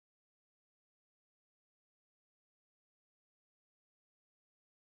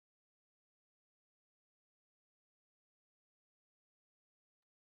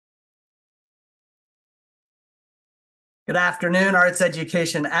Good afternoon, arts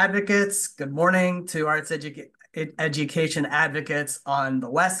education advocates. Good morning to education advocates on the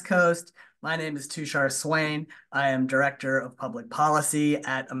West Coast. My name is Tushar Swain. I am Director of Public Policy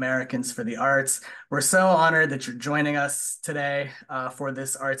at Americans for the Arts. We're so honored that you're joining us today for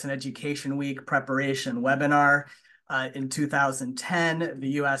this Arts and Education Week preparation webinar. In 2010,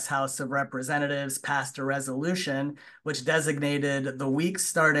 the U.S. House of Representatives passed a resolution which designated the week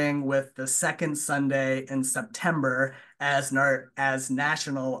starting with the second Sunday in September as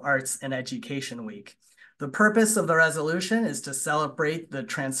National Arts and Education Week. The purpose of the resolution is to celebrate the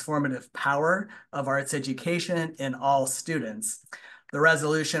transformative power of arts education in all students. The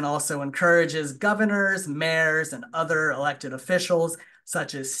resolution also encourages governors, mayors, and other elected officials,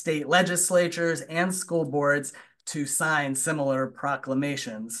 such as state legislatures and school boards, to sign similar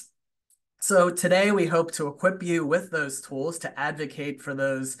proclamations. So today we hope to equip you with those tools to advocate for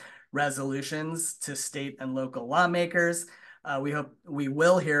those resolutions to state and local lawmakers. We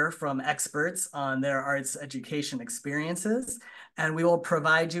will hear from experts on their arts education experiences, and we will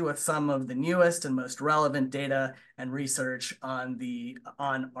provide you with some of the newest and most relevant data and research on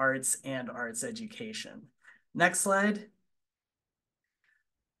arts and arts education. Next slide.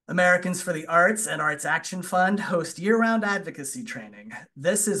 Americans for the Arts and Arts Action Fund host year-round advocacy training.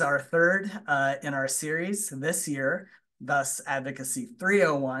 This is our third in our series this year, thus Advocacy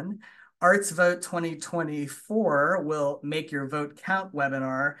 301. Arts Vote 2024 will Make Your Vote Count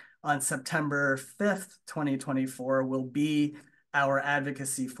webinar on September 5th, 2024 will be our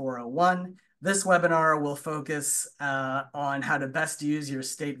Advocacy 401. This webinar will focus on how to best use your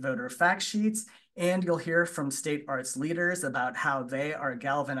state voter fact sheets, and you'll hear from state arts leaders about how they are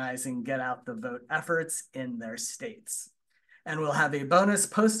galvanizing get out the vote efforts in their states. And we'll have a bonus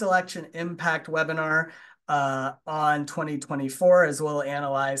post-election impact webinar on 2024, as we'll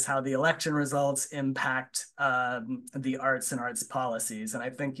analyze how the election results impact the arts and arts policies. And I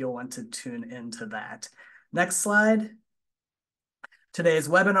think you'll want to tune into that. Next slide. Today's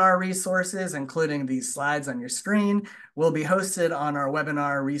webinar resources, including these slides on your screen, will be hosted on our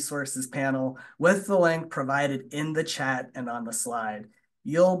webinar resources panel with the link provided in the chat and on the slide.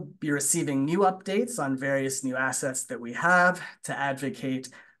 You'll be receiving new updates on various new assets that we have to advocate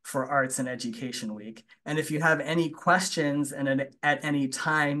for Arts and Education Week. And if you have any questions at any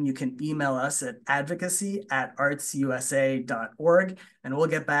time, you can email us at advocacy@artsusa.org, and we'll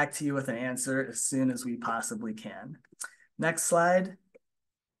get back to you with an answer as soon as we possibly can. Next slide.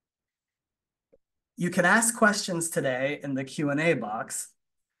 You can ask questions today in the Q&A box,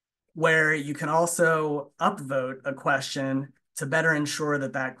 where you can also upvote a question to better ensure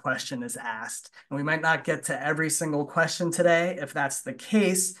that that question is asked. And we might not get to every single question today. If that's the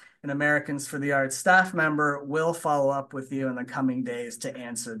case, an Americans for the Arts staff member will follow up with you in the coming days to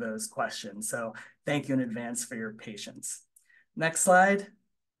answer those questions. So thank you in advance for your patience. Next slide.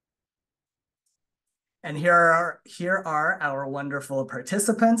 And here are our wonderful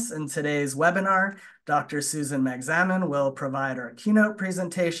participants in today's webinar. Dr. Susan Magsamen will provide our keynote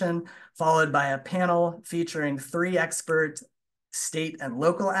presentation, followed by a panel featuring 3 expert state and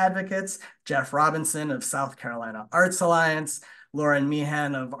local advocates: Jeff Robinson of South Carolina Arts Alliance, Lauren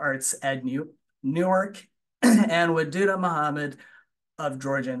Meehan of Arts Ed Newark, and Wadouda Mohammed of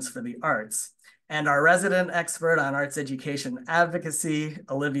Georgians for the Arts. And our resident expert on arts education advocacy,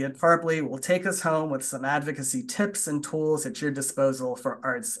 Olivia Tarpley, will take us home with some advocacy tips and tools at your disposal for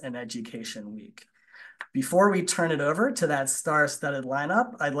Arts and Education Week. Before we turn it over to that star-studded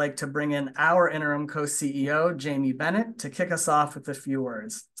lineup, I'd like to bring in our interim co-CEO, Jamie Bennett, to kick us off with a few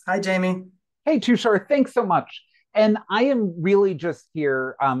words. Hi, Jamie. Hey, Tushar, thanks so much. And I am really just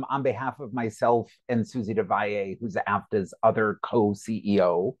here on behalf of myself and Susie DeValle, who's AFTA's other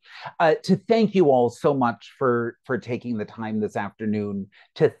co-CEO, to thank you all so much for taking the time this afternoon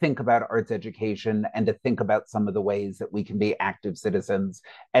to think about arts education and to think about some of the ways that we can be active citizens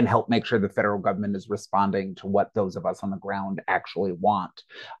and help make sure the federal government is responding to what those of us on the ground actually want.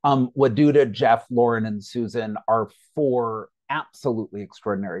 Wadouda, Jeff, Lauren, and Susan are 4 absolutely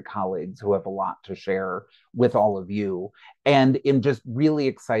extraordinary colleagues who have a lot to share with all of you, and am just really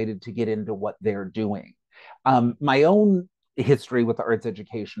excited to get into what they're doing. My own history with arts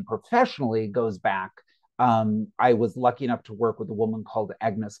education professionally goes back. I was lucky enough to work with a woman called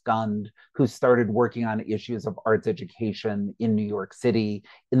Agnes Gund, who started working on issues of arts education in New York City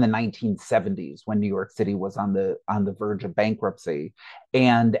in the 1970s, when New York City was on the verge of bankruptcy.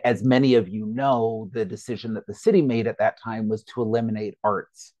 And as many of you know, the decision that the city made at that time was to eliminate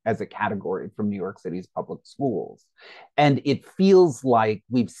arts as a category from New York City's public schools. And it feels like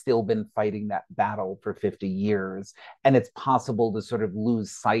we've still been fighting that battle for 50 years. And it's possible to sort of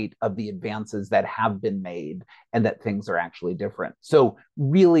lose sight of the advances that have been made made and that things are actually different. So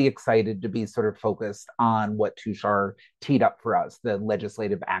really excited to be sort of focused on what Tushar teed up for us, the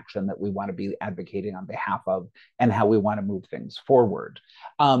legislative action that we want to be advocating on behalf of and how we want to move things forward.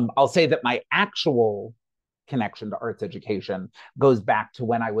 I'll say that my actual connection to arts education goes back to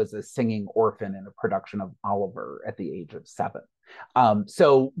when I was a singing orphan in a production of Oliver at the age of 7.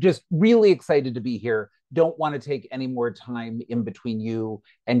 So just really excited to be here. Don't want to take any more time in between you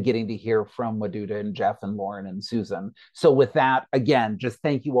and getting to hear from Wadida and Jeff and Lauren and Susan. So with that, again, just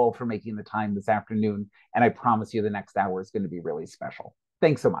thank you all for making the time this afternoon. And I promise you the next hour is going to be really special.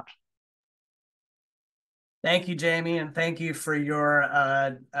 Thanks so much. Thank you, Jamie, and thank you for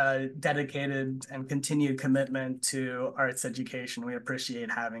your dedicated and continued commitment to arts education. We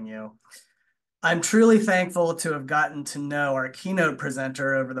appreciate having you. I'm truly thankful to have gotten to know our keynote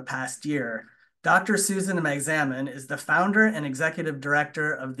presenter over the past year. Dr. Susan Magsamen is the founder and executive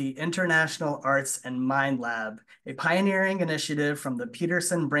director of the International Arts and Mind Lab, a pioneering initiative from the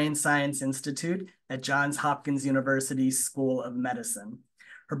Peterson Brain Science Institute at Johns Hopkins University School of Medicine.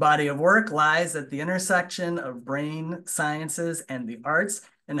 Her body of work lies at the intersection of brain sciences and the arts,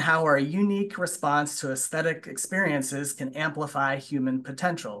 and how our unique response to aesthetic experiences can amplify human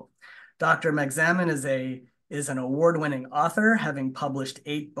potential. Dr. Magsamen is an award-winning author, having published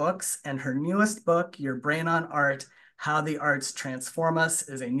 8 books, and her newest book, Your Brain on Art: How the Arts Transform Us,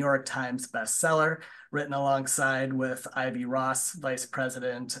 is a New York Times bestseller, written alongside with Ivy Ross, Vice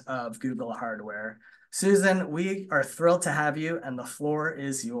President of Google Hardware. Susan, we are thrilled to have you, and the floor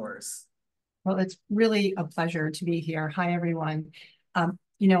is yours. Well, it's really a pleasure to be here. Hi, everyone.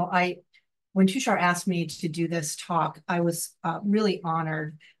 When Tushar asked me to do this talk, I was really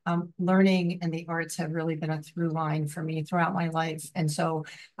honored. Learning and the arts have really been a through line for me throughout my life. And so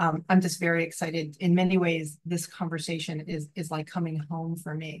I'm just very excited. In many ways, this conversation is like coming home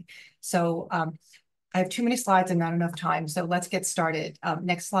for me. So I have too many slides and not enough time. So let's get started.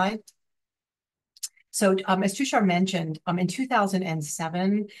 Next slide. So as Tushar mentioned, in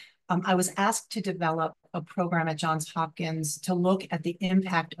 2007, I was asked to develop a program at Johns Hopkins to look at the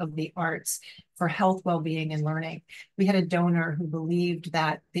impact of the arts for health, well-being, and learning. We had a donor who believed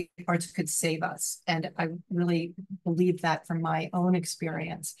that the arts could save us, and I really believed that from my own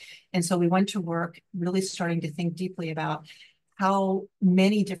experience. And so we went to work really starting to think deeply about how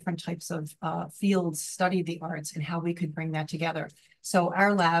many different types of fields study the arts and how we could bring that together. So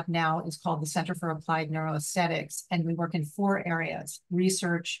our lab now is called the Center for Applied Neuroaesthetics, and we work in 4 areas: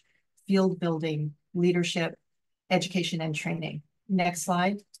 research, field building, leadership, education, and training. Next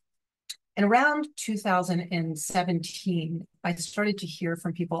slide. And around 2017, I started to hear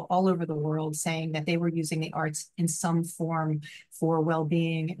from people all over the world saying that they were using the arts in some form for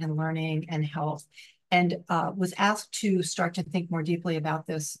well-being and learning and health, and was asked to start to think more deeply about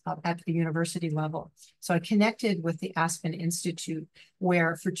this at the university level. So I connected with the Aspen Institute,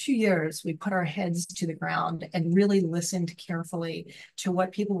 where for 2 years, we put our heads to the ground and really listened carefully to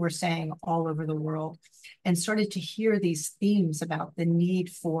what people were saying all over the world, and started to hear these themes about the need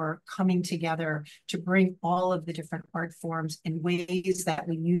for coming together to bring all of the different art forms in ways that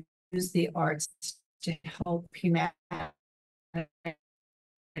we use the arts to help humanity.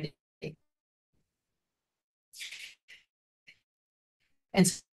 And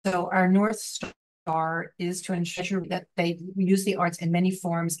so our North Star is to ensure that they use the arts in many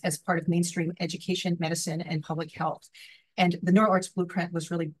forms as part of mainstream education, medicine, and public health. And the NeuroArts Blueprint was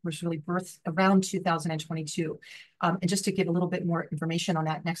really birthed around 2022. And just to give a little bit more information on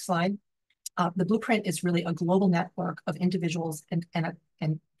that, next slide. The Blueprint is really a global network of individuals and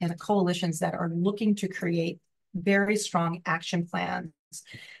coalitions that are looking to create very strong action plans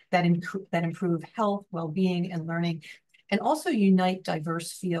that improve health, well-being, and learning, and also unite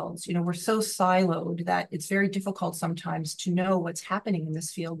diverse fields. We're so siloed that it's very difficult sometimes to know what's happening in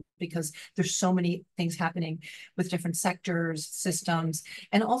this field, because there's so many things happening with different sectors, systems,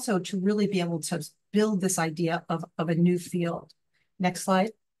 and also to really be able to build this idea of a new field. Next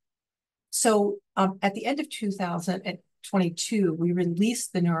slide. So at the end of 2022, we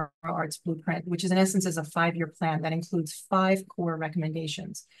released the NeuroArts Blueprint, which is in essence is a 5-year plan that includes 5 core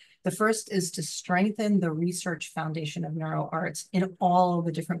recommendations. The first is to strengthen the research foundation of neuroarts in all of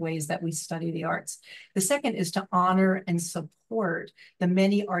the different ways that we study the arts. The second is to honor and support the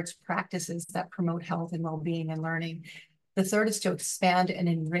many arts practices that promote health and well-being and learning. The third is to expand and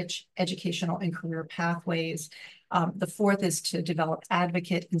enrich educational and career pathways. The fourth is to develop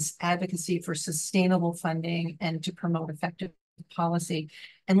advocacy for sustainable funding and to promote effective policy.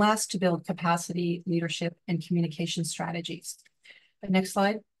 And last, to build capacity, leadership, and communication strategies. Next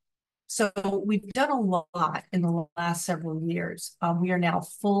slide. So we've done a lot in the last several years. We are now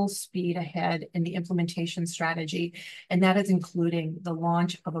full speed ahead in the implementation strategy, and that is including the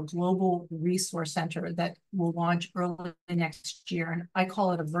launch of a global resource center that will launch early next year. And I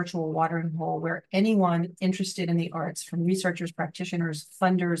call it a virtual watering hole where anyone interested in the arts, from researchers, practitioners,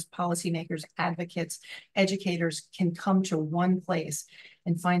 funders, policymakers, advocates, educators, can come to one place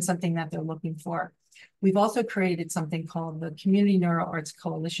and find something that they're looking for. We've also created something called the Community Neuro Arts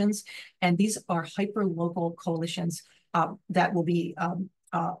Coalitions, and these are hyper-local coalitions that will be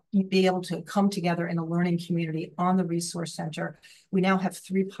able to come together in a learning community on the resource center. We now have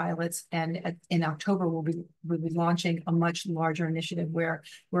 3 pilots, and in October we'll be launching a much larger initiative where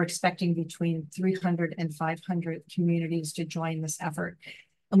we're expecting between 300 and 500 communities to join this effort.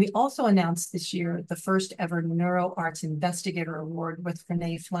 And we also announced this year the first ever Neuro Arts Investigator Award with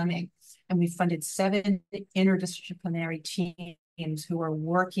Renee Fleming. And we funded 7 interdisciplinary teams who are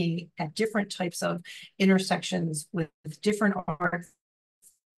working at different types of intersections with different art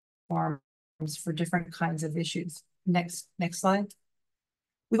forms for different kinds of issues. Next slide.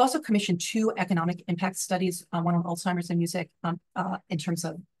 We've also commissioned 2 economic impact studies, one on Alzheimer's and music in terms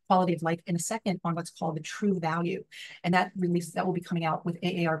of quality of life, and a second on what's called the true value. And that will be coming out with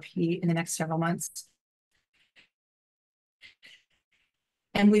AARP in the next several months.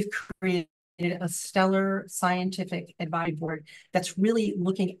 And we've created a stellar scientific advisory board that's really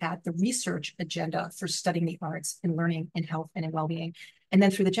looking at the research agenda for studying the arts in learning, in health, and in well-being. And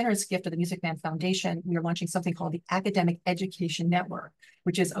then through the generous gift of the Music Man Foundation, we are launching something called the Academic Education Network,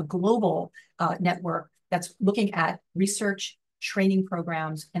 which is a global network that's looking at research, training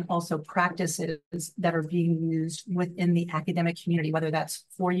programs, and also practices that are being used within the academic community, whether that's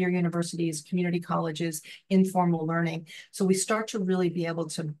 4-year universities, community colleges, informal learning. So we start to really be able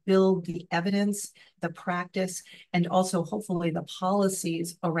to build the evidence, the practice, and also hopefully the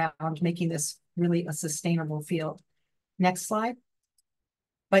policies around making this really a sustainable field. Next slide.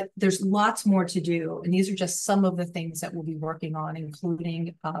 But there's lots more to do. And these are just some of the things that we'll be working on,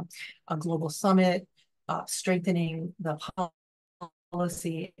 including a global summit, strengthening the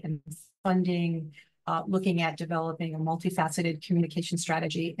policy and funding, looking at developing a multifaceted communication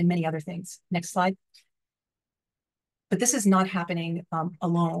strategy, and many other things. Next slide. But this is not happening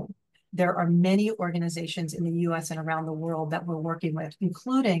alone. There are many organizations in the US and around the world that we're working with,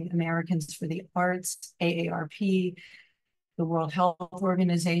 including Americans for the Arts, AARP, the World Health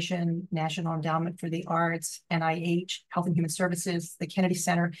Organization, National Endowment for the Arts, NIH, Health and Human Services, the Kennedy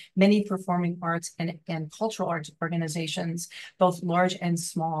Center, many performing arts and cultural arts organizations, both large and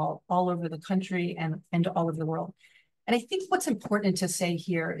small, all over the country and all over the world. And I think what's important to say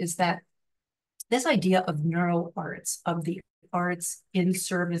here is that this idea of neuro arts, of the arts in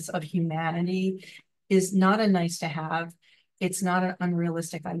service of humanity, is not a nice to have. It's not an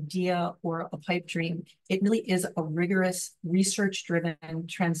unrealistic idea or a pipe dream. It really is a rigorous, research-driven,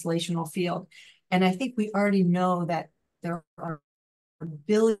 translational field. And I think we already know that there are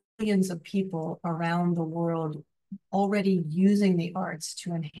billions of people around the world already using the arts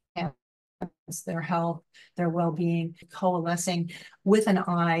to enhance their health, their well-being, coalescing with an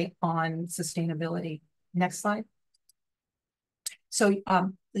eye on sustainability. Next slide. So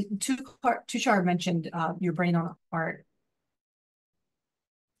Tushar mentioned Your Brain on Art.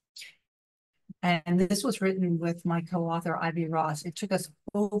 And this was written with my co-author, Ivy Ross. It took us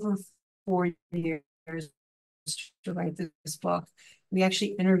over 4 years to write this book. We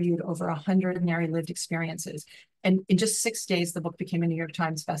actually interviewed over 100 ordinary lived experiences. And in just 6 days, the book became a New York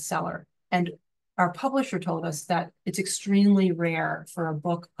Times bestseller. And our publisher told us that it's extremely rare for a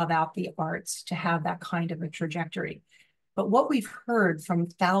book about the arts to have that kind of a trajectory. But what we've heard from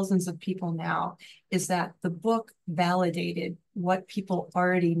thousands of people now is that the book validated what people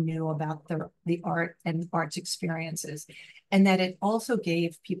already knew about the art and arts experiences, and that it also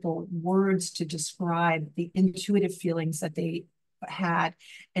gave people words to describe the intuitive feelings that they had,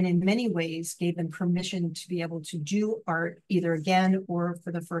 and in many ways gave them permission to be able to do art either again or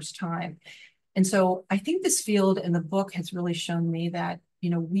for the first time. And so I think this field and the book has really shown me that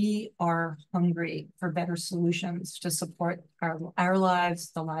we are hungry for better solutions to support our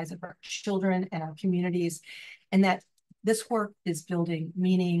lives, the lives of our children and our communities, and that this work is building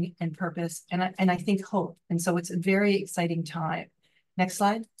meaning and purpose, and I think hope. And so it's a very exciting time. Next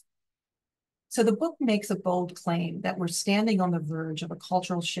slide. So the book makes a bold claim that we're standing on the verge of a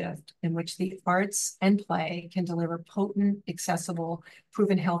cultural shift in which the arts and play can deliver potent, accessible,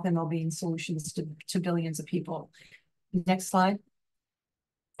 proven health and well-being solutions to billions of people. Next slide.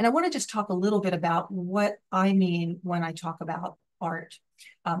 And I want to just talk a little bit about what I mean when I talk about art.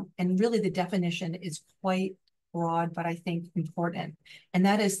 And really the definition is quite broad, but I think important. And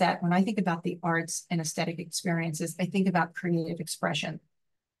that is that when I think about the arts and aesthetic experiences, I think about creative expression.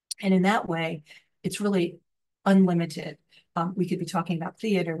 And in that way, it's really unlimited. We could be talking about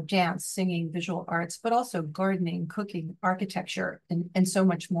theater, dance, singing, visual arts, but also gardening, cooking, architecture, and so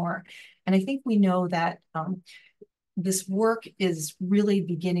much more. And I think we know that this work is really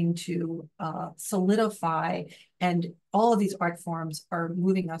beginning to solidify, and all of these art forms are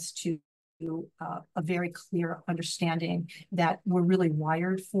moving us to a very clear understanding that we're really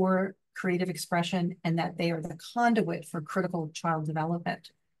wired for creative expression and that they are the conduit for critical child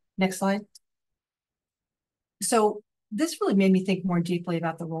development. Next slide. So this really made me think more deeply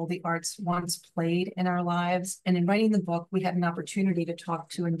about the role the arts once played in our lives. And in writing the book, we had an opportunity to talk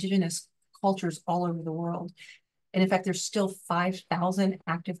to Indigenous cultures all over the world. And in fact, there's still 5,000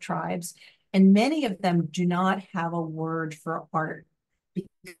 active tribes, and many of them do not have a word for art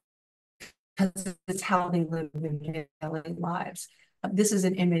because it's how they live their daily lives. This is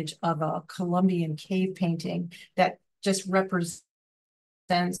an image of a Colombian cave painting that just represents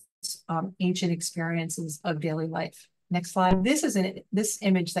ancient experiences of daily life. Next slide. This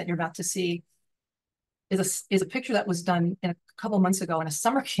image that you're about to see is a picture that was done a couple months ago in a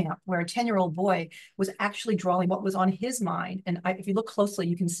summer camp where a 10-year-old boy was actually drawing what was on his mind. And if you look closely,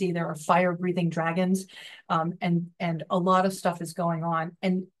 you can see there are fire-breathing dragons, and a lot of stuff is going on.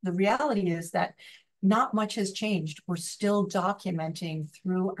 And the reality is that not much has changed. We're still documenting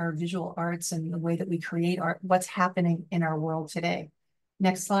through our visual arts and the way that we create art what's happening in our world today.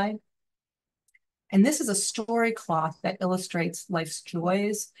 Next slide. And this is a story cloth that illustrates life's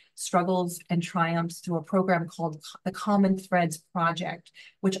joys, struggles, and triumphs through a program called the Common Threads Project,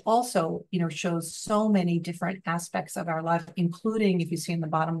 which also, shows so many different aspects of our life, including, if you see in the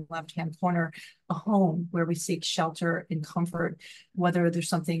bottom left-hand corner, a home where we seek shelter and comfort, whether there's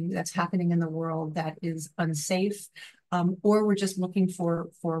something that's happening in the world that is unsafe, or we're just looking for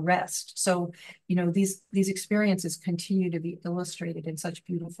rest. So, these experiences continue to be illustrated in such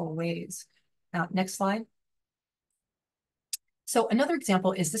beautiful ways. Next slide. So another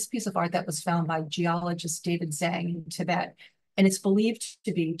example is this piece of art that was found by geologist David Zhang in Tibet, and it's believed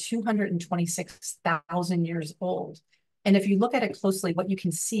to be 226,000 years old. And if you look at it closely, what you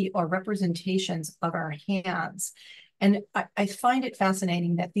can see are representations of our hands. And I find it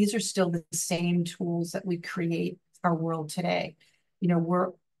fascinating that these are still the same tools that we create our world today. We're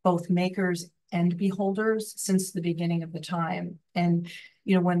both makers and beholders since the beginning of the time. And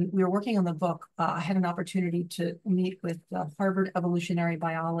when we were working on the book, I had an opportunity to meet with Harvard evolutionary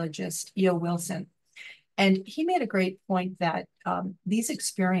biologist E.O. Wilson. And he made a great point that these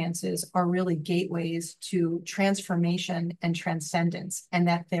experiences are really gateways to transformation and transcendence, and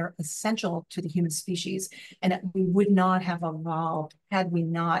that they're essential to the human species, and that we would not have evolved had we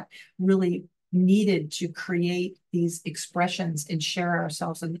not really needed to create these expressions and share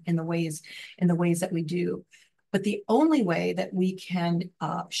ourselves in the ways that we do. But the only way that we can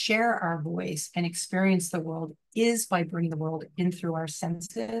share our voice and experience the world is by bringing the world in through our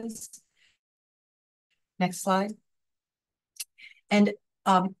senses. Next slide. And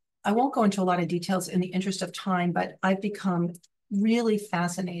I won't go into a lot of details in the interest of time, but I've become really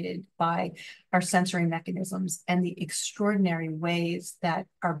fascinated by our sensory mechanisms and the extraordinary ways that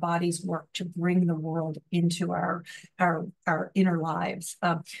our bodies work to bring the world into our inner lives.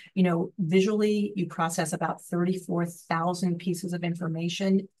 Visually, you process about 34,000 pieces of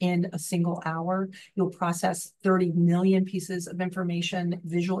information in a single hour. You'll process 30 million pieces of information,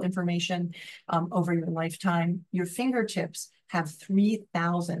 visual information, over your lifetime. Your fingertips have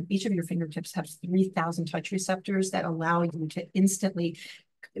 3,000, each of your fingertips have 3,000 touch receptors that allow you to instantly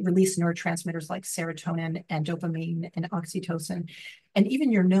release neurotransmitters like serotonin and dopamine and oxytocin. And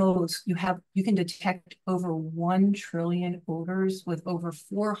even your nose, you can detect over 1 trillion odors with over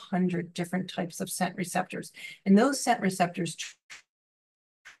 400 different types of scent receptors. And those scent receptors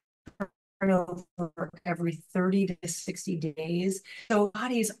turn over every 30 to 60 days. So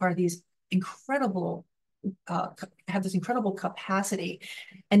bodies are these incredible have this incredible capacity.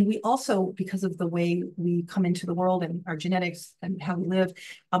 And we also, because of the way we come into the world and our genetics and how we live,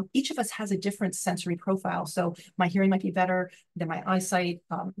 each of us has a different sensory profile. So my hearing might be better than my eyesight.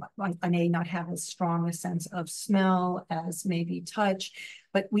 I may not have as strong a sense of smell as maybe touch,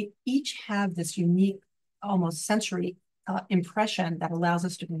 but we each have this unique, almost sensory impression that allows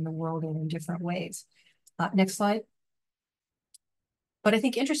us to bring the world in different ways. Next slide. But I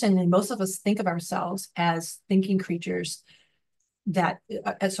think interestingly, most of us think of ourselves as thinking creatures that,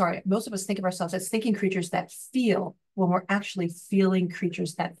 most of us think of ourselves as thinking creatures that feel when we're actually feeling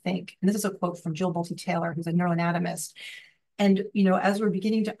creatures that think. And this is a quote from Jill Bolte Taylor, who's a neuroanatomist. And, you know, as we're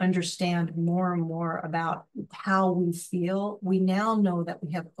beginning to understand more and more about how we feel, we now know that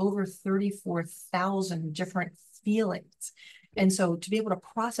we have over 34,000 different feelings. And so to be able to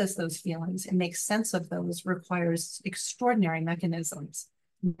process those feelings and make sense of those requires extraordinary mechanisms.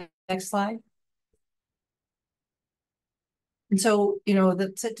 Next slide. And so, you know, the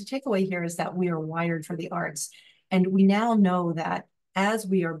takeaway here is that we are wired for the arts. And we now know that as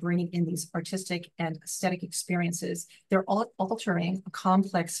we are bringing in these artistic and aesthetic experiences, they're all altering a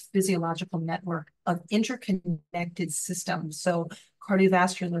complex physiological network of interconnected systems. So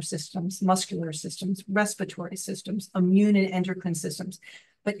cardiovascular systems, muscular systems, respiratory systems, immune and endocrine systems.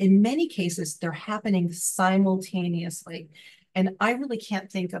 But in many cases, they're happening simultaneously. And I really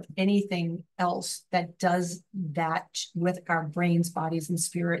can't think of anything else that does that with our brains, bodies, and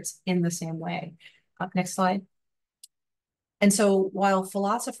spirits in the same way. Next slide. And so while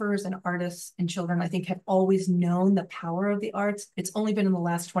philosophers and artists and children, I think, have always known the power of the arts, it's only been in the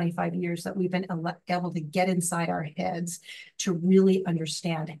last 25 years that we've been able to get inside our heads to really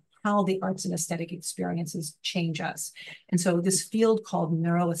understand how the arts and aesthetic experiences change us. And so this field called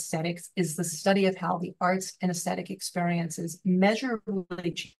neuroaesthetics is the study of how the arts and aesthetic experiences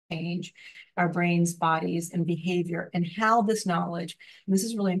measurably change our brains, bodies, and behavior, and how this knowledge, and this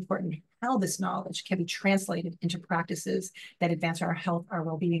is really important, how this knowledge can be translated into practices that advance our health, our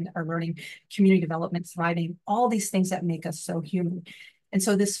well-being, our learning, community development, thriving, all these things that make us so human. And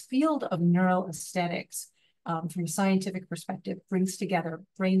so this field of neuroaesthetics, from a scientific perspective, brings together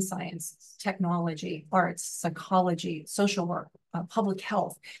brain science, technology, arts, psychology, social work, public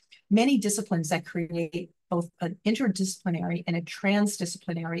health, many disciplines that create both an interdisciplinary and a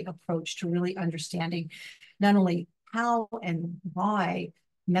transdisciplinary approach to really understanding not only how and why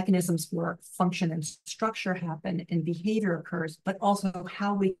mechanisms work, function, and structure happen, and behavior occurs, but also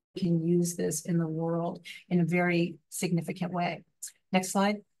how we can use this in the world in a very significant way. Next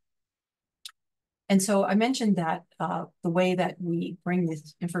slide. And so I mentioned that the way that we bring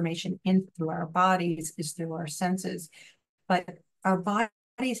this information in through our bodies is through our senses, but our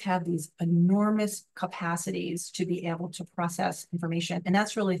bodies have these enormous capacities to be able to process information, and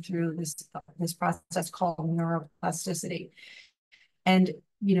that's really through this process called neuroplasticity. And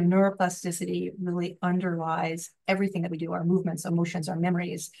you know, neuroplasticity really underlies everything that we do, our movements, emotions, our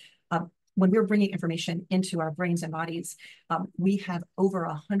memories. When we're bringing information into our brains and bodies, we have over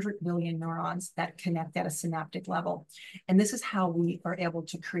 100 billion neurons that connect at a synaptic level. And this is how we are able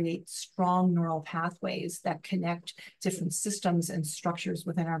to create strong neural pathways that connect different systems and structures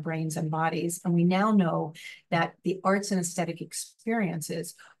within our brains and bodies. And we now know that the arts and aesthetic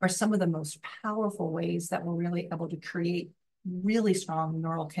experiences are some of the most powerful ways that we're really able to create really strong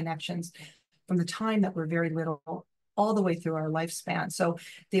neural connections from the time that we're very little all the way through our lifespan. So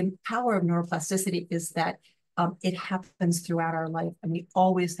the power of neuroplasticity is that it happens throughout our life, and we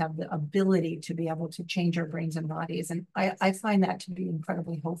always have the ability to be able to change our brains and bodies. And I find that to be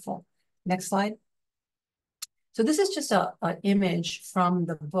incredibly hopeful. Next slide. So this is just an image from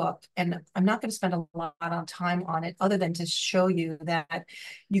the book, and I'm not going to spend a lot of time on it other than to show you that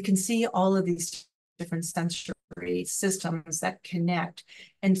you can see all of these different sensory systems that connect,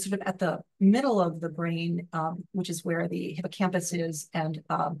 and sort of at the middle of the brain, which is where the hippocampus is, and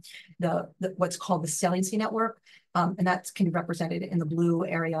the what's called the saliency network, and that can be represented in the blue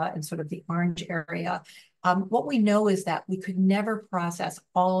area and sort of the orange area. What we know is that we could never process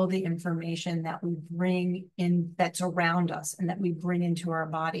all of the information that we bring in, that's around us and that we bring into our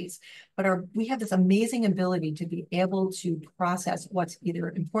bodies. But we have this amazing ability to be able to process what's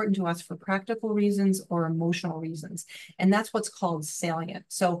either important to us for practical reasons or emotional reasons. And that's what's called salient.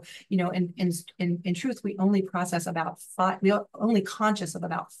 So, you know, in truth, we only process we are only conscious of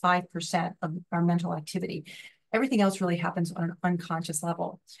about 5% of our mental activity. Everything else really happens on an unconscious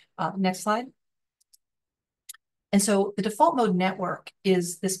level. Next slide. And so the default mode network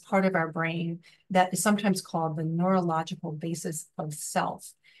is this part of our brain that is sometimes called the neurological basis of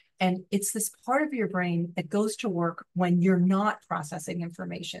self. And it's this part of your brain that goes to work when you're not processing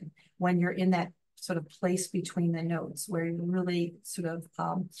information, when you're in that sort of place between the nodes, where you're really sort of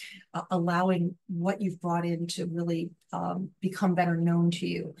allowing what you've brought in to really become better known to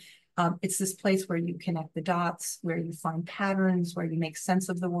you. It's this place where you connect the dots, where you find patterns, where you make sense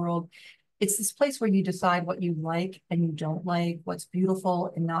of the world. It's this place where you decide what you like and you don't like, what's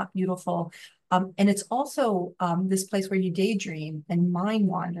beautiful and not beautiful. And it's also this place where you daydream and mind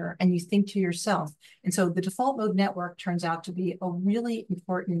wander and you think to yourself. And so the default mode network turns out to be a really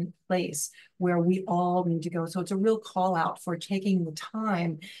important place where we all need to go. So it's a real call out for taking the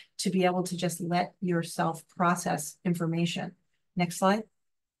time to be able to just let yourself process information. Next slide.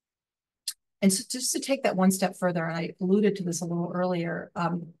 And so just to take that one step further, and I alluded to this a little earlier,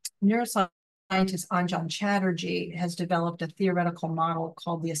 neuroscientist Anjan Chatterjee has developed a theoretical model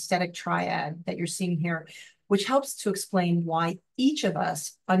called the aesthetic triad that you're seeing here, which helps to explain why each of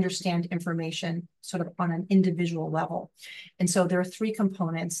us understand information sort of on an individual level. And so there are three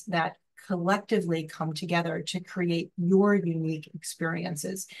components that collectively come together to create your unique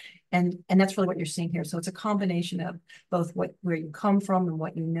experiences. And that's really what you're seeing here. So it's a combination of both where you come from and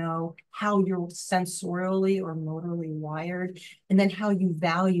what you know, how you're sensorially or motorily wired, and then how you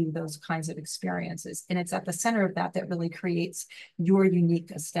value those kinds of experiences. And it's at the center of that that really creates your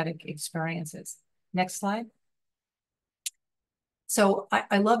unique aesthetic experiences. Next slide. So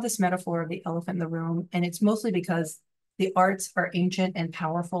I love this metaphor of the elephant in the room, and it's mostly because the arts are ancient and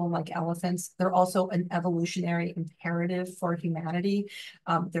powerful like elephants. They're also an evolutionary imperative for humanity.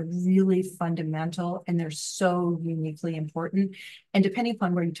 They're really fundamental and they're so uniquely important. And depending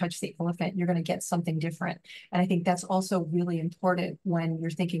upon where you touch the elephant, you're going to get something different. And I think that's also really important when you're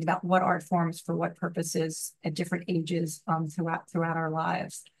thinking about what art forms for what purposes at different ages throughout our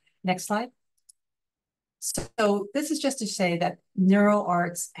lives. Next slide. So this is just to say that neuro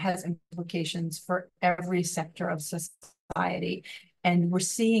arts has implications for every sector of society. And we're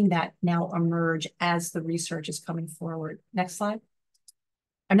seeing that now emerge as the research is coming forward. Next slide.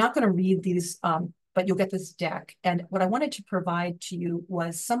 I'm not going to read these, but you'll get this deck. And what I wanted to provide to you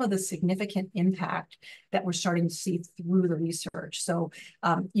was some of the significant impact that we're starting to see through the research. So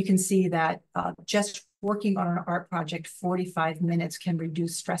you can see that just working on an art project 45 minutes can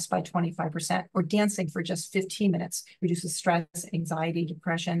reduce stress by 25%, or dancing for just 15 minutes reduces stress, anxiety,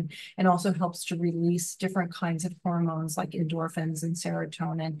 depression, and also helps to release different kinds of hormones like endorphins and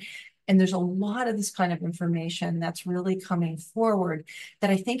serotonin. And there's a lot of this kind of information that's really coming forward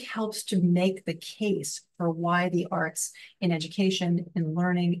that I think helps to make the case for why the arts in education, in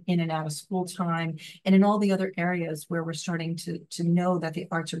learning, in and out of school time, and in all the other areas where we're starting to know that the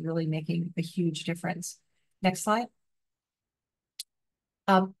arts are really making a huge difference. Next slide.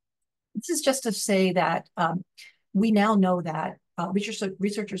 This is just to say that we now know that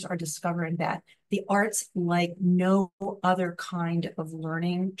researchers are discovering that the arts, like no other kind of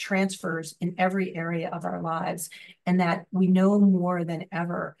learning, transfers in every area of our lives, and that we know more than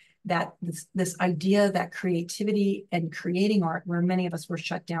ever that this idea that creativity and creating art, where many of us were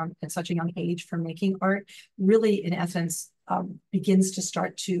shut down at such a young age for making art, really, in essence, begins to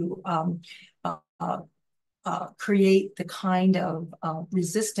start to create the kind of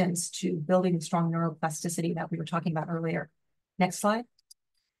resistance to building strong neuroplasticity that we were talking about earlier. Next slide.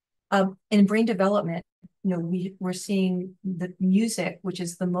 In brain development, we're seeing the music, which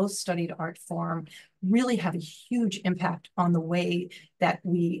is the most studied art form, really have a huge impact on the way that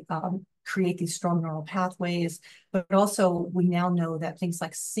we create these strong neural pathways. But also, we now know that things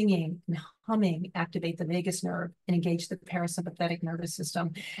like singing and humming activate the vagus nerve and engage the parasympathetic nervous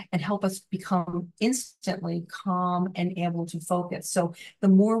system and help us become instantly calm and able to focus. So the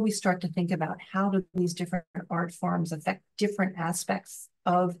more we start to think about how do these different art forms affect different aspects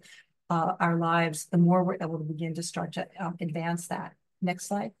of our lives, the more we're able to begin to start to advance that. Next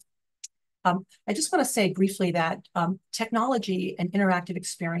slide. I just want to say briefly that technology and interactive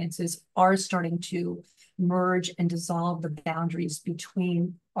experiences are starting to merge and dissolve the boundaries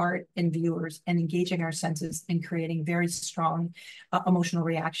between art and viewers, and engaging our senses and creating very strong emotional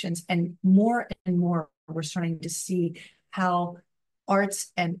reactions. And more, we're starting to see how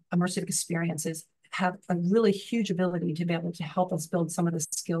arts and immersive experiences have a really huge ability to be able to help us build some of the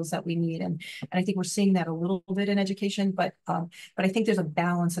skills that we need. And I think we're seeing that a little bit in education, but I think there's a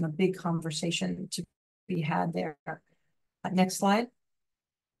balance and a big conversation to be had there. Next slide.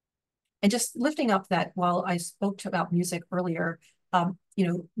 And just lifting up that while I spoke about music earlier,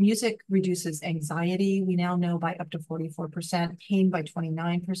 music reduces anxiety, we now know, by up to 44%, pain by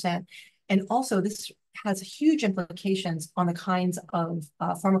 29%. And also this has huge implications on the kinds of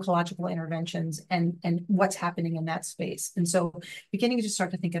pharmacological interventions and what's happening in that space. And so beginning to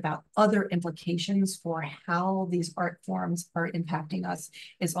start to think about other implications for how these art forms are impacting us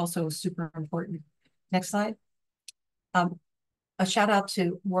is also super important. Next slide. A shout out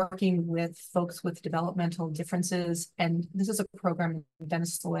to working with folks with developmental differences. And this is a program in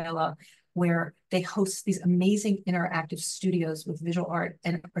Venezuela where they host these amazing interactive studios with visual art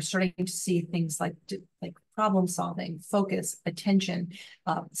and are starting to see things like problem solving, focus, attention,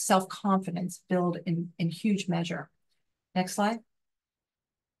 self-confidence build in huge measure. Next slide.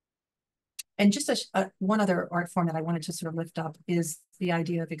 And just one other art form that I wanted to sort of lift up is the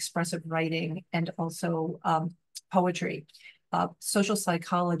idea of expressive writing and also poetry. Social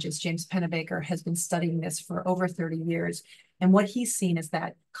psychologist James Pennebaker has been studying this for over 30 years. And what he's seen is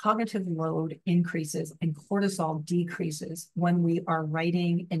that cognitive load increases and cortisol decreases when we are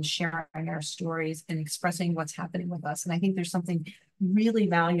writing and sharing our stories and expressing what's happening with us. And I think there's something really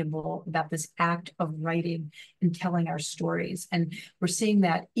valuable about this act of writing and telling our stories. And we're seeing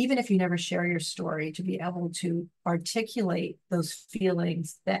that even if you never share your story, to be able to articulate those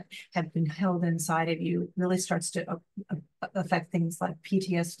feelings that have been held inside of you really starts to affect things like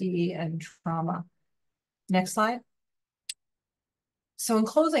PTSD and trauma. Next slide. So in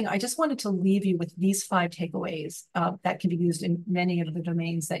closing, I just wanted to leave you with these 5 takeaways that can be used in many of the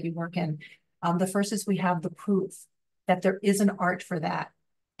domains that you work in. The first is we have the proof that there is an art for that.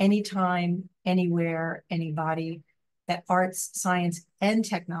 Anytime, anywhere, anybody, that arts, science, and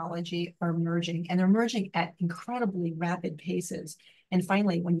technology are merging, and they're merging at incredibly rapid paces. And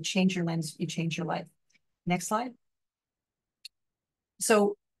finally, when you change your lens, you change your life. Next slide.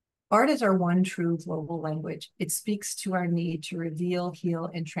 So art is our one true global language. It speaks to our need to reveal, heal,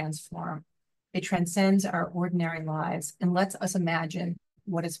 and transform. It transcends our ordinary lives and lets us imagine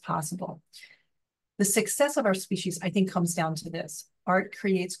what is possible. The success of our species, I think, comes down to this. Art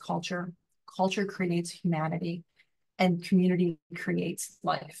creates culture, culture creates humanity, and community creates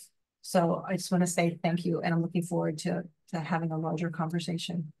life. So I just want to say thank you, and I'm looking forward to having a larger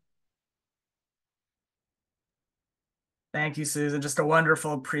conversation. Thank you, Susan. Just a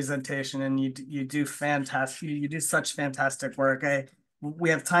wonderful presentation, and you do fantastic. You do such fantastic work.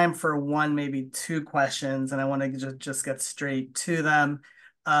 We have time for one, maybe 2 questions, and I want to just get straight to them.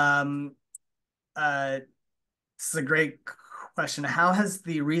 This is a great question. How has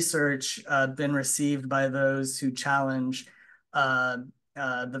the research been received by those who challenge the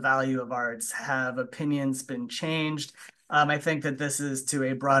value of arts? Have opinions been changed? I think that this is to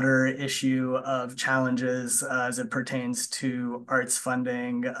a broader issue of challenges as it pertains to arts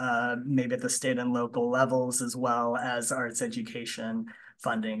funding, maybe at the state and local levels, as well as arts education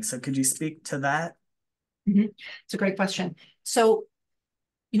funding. So could you speak to that? Mm-hmm. It's a great question. So,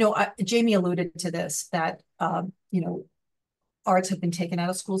 Jamie alluded to this, that, arts have been taken out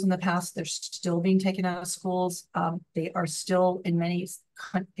of schools in the past. They're still being taken out of schools. They are still in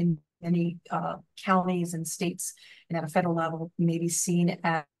many counties and states and at a federal level maybe seen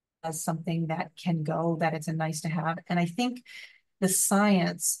as something that can go, that it's a nice to have. And I think the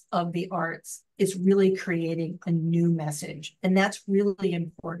science of the arts is really creating a new message. And that's really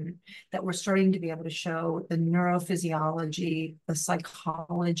important, that we're starting to be able to show the neurophysiology, the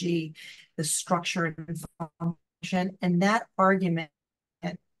psychology, the structure and function. And that argument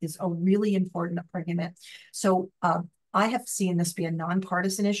is a really important argument. So I have seen this be a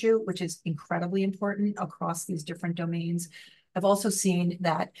nonpartisan issue, which is incredibly important across these different domains. I've also seen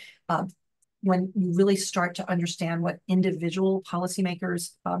that when you really start to understand what individual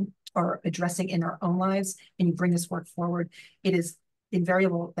policymakers are addressing in their own lives, and you bring this work forward, it is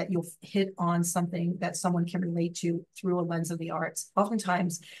invariable that you'll hit on something that someone can relate to through a lens of the arts.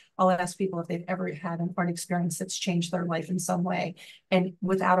 Oftentimes, I'll ask people if they've ever had an art experience that's changed their life in some way, and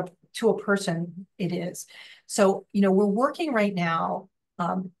to a person, it is. So, we're working right now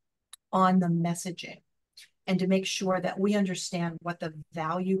on the messaging, and to make sure that we understand what the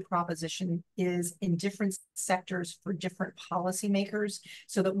value proposition is in different sectors for different policymakers,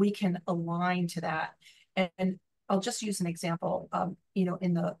 so that we can align to that. And I'll just use an example.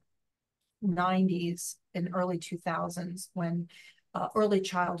 In the 90s and early 2000s, when early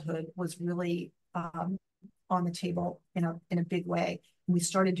childhood was really on the table in a big way, and we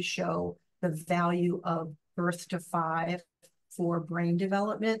started to show the value of birth to 5 for brain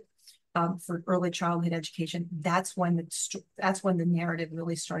development. For early childhood education, that's when the narrative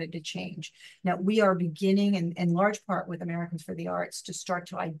really started to change. Now we are beginning, in large part with Americans for the Arts, to start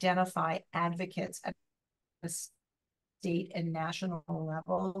to identify advocates at the state and national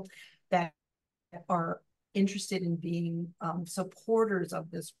level that are interested in being supporters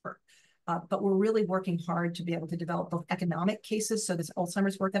of this work. But we're really working hard to be able to develop both economic cases. So this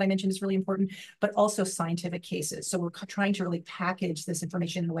Alzheimer's work that I mentioned is really important, but also scientific cases. So we're trying to really package this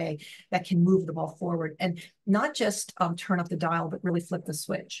information in a way that can move the ball forward, and not just turn up the dial, but really flip the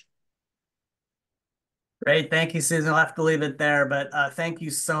switch. Great. Thank you, Susan. I'll have to leave it there, but thank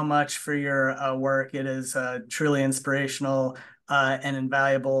you so much for your work. It is truly inspirational and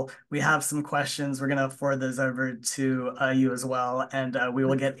invaluable. We have some questions. We're going to forward those over to you as well, and we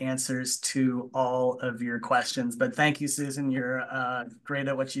will get answers to all of your questions. But thank you, Susan. You're great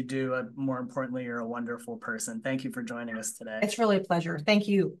at what you do. More importantly, you're a wonderful person. Thank you for joining us today. It's really a pleasure. Thank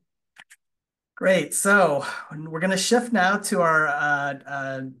you. Great. So we're going to shift now to our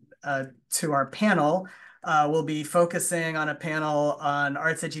panel. We'll be focusing on a panel on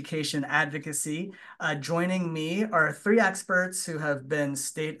arts education advocacy. Joining me are three experts who have been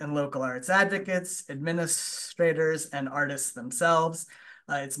state and local arts advocates, administrators, and artists themselves.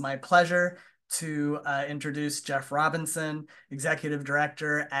 It's my pleasure to introduce Jeff Robinson, Executive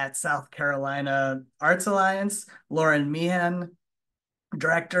Director at South Carolina Arts Alliance, Lauren Meehan,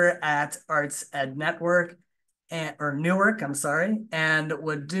 Director at Arts Ed Network, or Newark, I'm sorry, and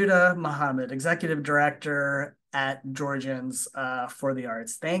Wadouda Mohammed, Executive Director at Georgians for the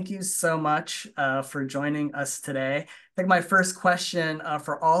Arts. Thank you so much for joining us today. I think my first question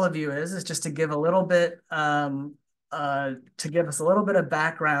for all of you is just to give a little bit, to give us a little bit of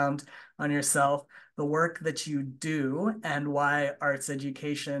background on yourself, the work that you do, and why arts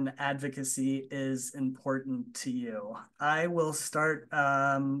education advocacy is important to you. I will start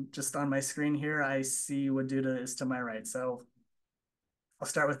just on my screen here. I see Wadouda is to my right, so I'll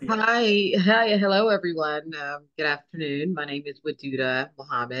start with you. Hi, hello everyone. Good afternoon. My name is Wadouda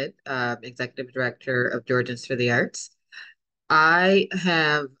Mohammed, Executive Director of Georgians for the Arts. I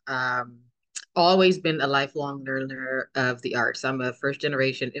have always been a lifelong learner of the arts. I'm a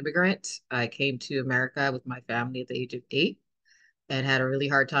first-generation immigrant. I came to America with my family at the age of 8 and had a really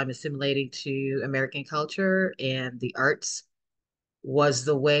hard time assimilating to American culture, and the arts was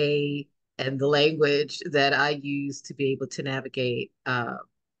the way and the language that I used to be able to navigate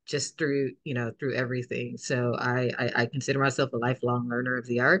just through, through everything. So I consider myself a lifelong learner of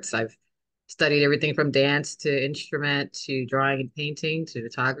the arts. I've studied everything from dance to instrument to drawing and painting to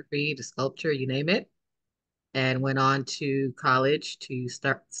photography to sculpture, you name it, and went on to college to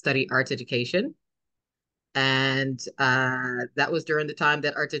study arts education. And that was during the time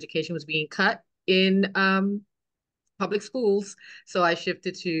that arts education was being cut in public schools. So I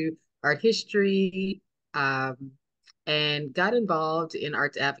shifted to art history and got involved in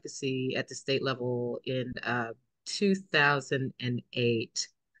arts advocacy at the state level in 2008.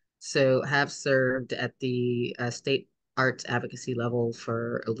 So have served at the state arts advocacy level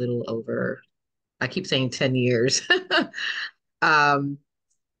for a little over, I keep saying 10 years. Yeah,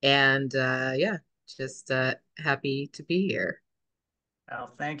 just happy to be here. Well,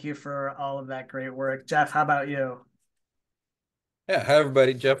 thank you for all of that great work. Jeff, how about you? Yeah, hi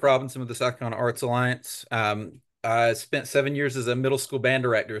everybody. Jeff Robinson with the South Carolina Arts Alliance. I spent 7 years as a middle school band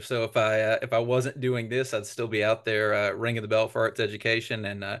director, so if I wasn't doing this, I'd still be out there ringing the bell for arts education.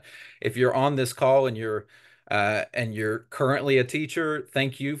 And if you're on this call and you're currently a teacher,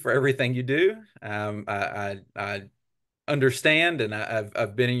 thank you for everything you do. I understand, and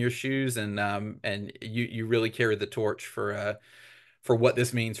I've been in your shoes, and you really carry the torch for what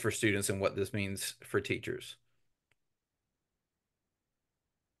this means for students and what this means for teachers.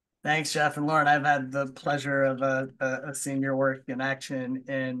 Thanks, Jeff and Lauren. I've had the pleasure of seeing your work in action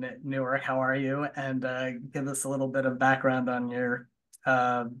in Newark. How are you? And give us a little bit of background on your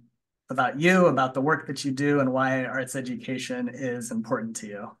about you, about the work that you do, and why arts education is important to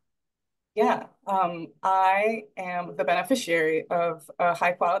you. Yeah, I am the beneficiary of a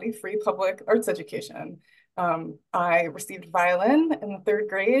high quality free public arts education. I received violin in the 3rd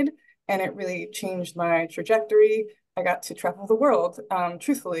grade, and it really changed my trajectory. I got to travel the world,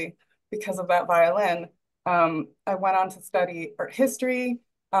 truthfully, because of that violin. I went on to study art history.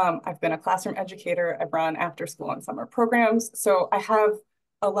 I've been a classroom educator. I've run after school and summer programs. So I have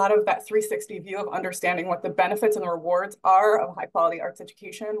a lot of that 360 view of understanding what the benefits and the rewards are of high quality arts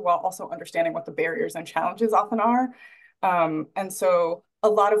education, while also understanding what the barriers and challenges often are. And so a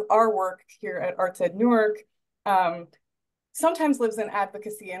lot of our work here at Arts Ed Newark sometimes lives in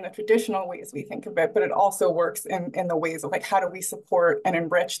advocacy in the traditional ways we think of it, but it also works in the ways of like, how do we support and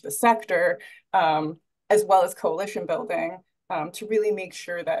enrich the sector, as well as coalition building, to really make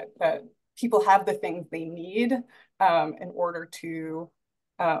sure that people have the things they need in order to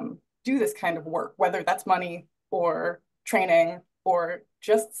do this kind of work, whether that's money or training or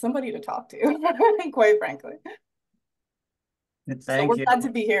just somebody to talk to, quite frankly. Thank you. We're glad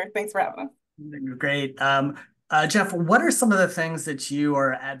to be here. Thanks for having us. Great. Jeff, what are some of the things that you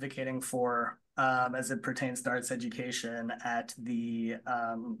are advocating for as it pertains to arts education at the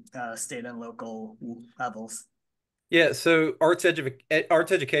state and local levels? Yeah, so arts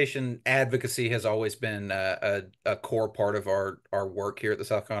education advocacy has always been a core part of our work here at the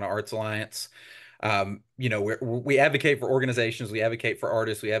South Carolina Arts Alliance. We advocate for organizations, we advocate for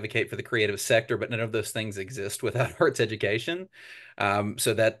artists, we advocate for the creative sector, but none of those things exist without arts education.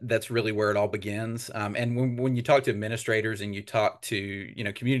 So that's really where it all begins. And when you talk to administrators and you talk to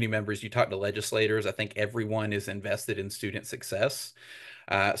community members, you talk to legislators, I think everyone is invested in student success.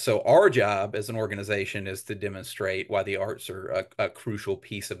 So our job as an organization is to demonstrate why the arts are a crucial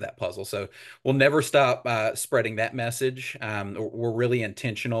piece of that puzzle. So we'll never stop spreading that message. We're really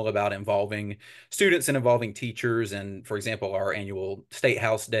intentional about involving students and involving teachers. And for example, our annual State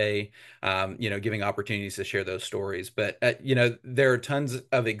House Day, giving opportunities to share those stories. But, there are tons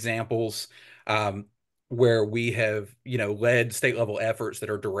of examples where we have, led state level efforts that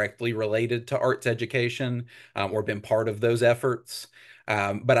are directly related to arts education, or been part of those efforts.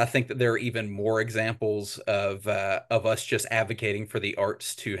 But I think that there are even more examples of us just advocating for the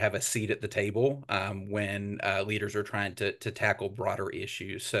arts to have a seat at the table when leaders are trying to tackle broader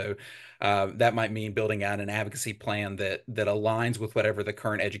issues. So that might mean building out an advocacy plan that aligns with whatever the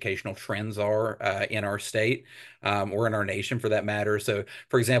current educational trends are in our state, or in our nation for that matter. So,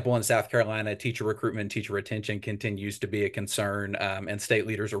 for example, in South Carolina, teacher recruitment, teacher retention continues to be a concern, and state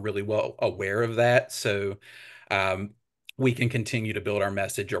leaders are really well aware of that. So we can continue to build our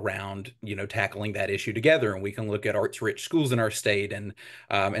message around, tackling that issue together. And we can look at arts-rich schools in our state and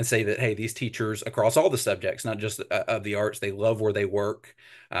say that, hey, these teachers across all the subjects, not just of the arts, they love where they work.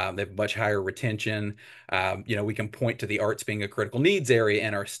 They have much higher retention. We can point to the arts being a critical needs area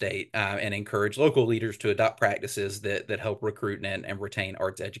in our state, and encourage local leaders to adopt practices that help recruit and retain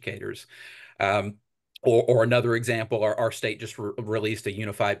arts educators. Or another example, our state just released a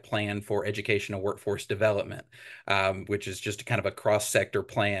unified plan for education and workforce development, which is just kind of a cross-sector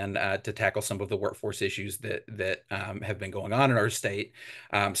plan to tackle some of the workforce issues that have been going on in our state.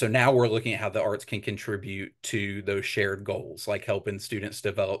 So now we're looking at how the arts can contribute to those shared goals, like helping students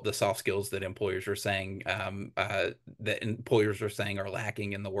develop the soft skills that employers are saying are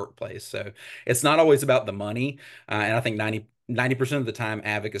lacking in the workplace. So it's not always about the money, and I think 90% of the time,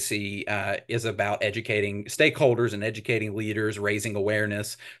 advocacy is about educating stakeholders and educating leaders, raising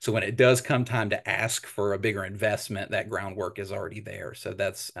awareness. So when it does come time to ask for a bigger investment, that groundwork is already there. So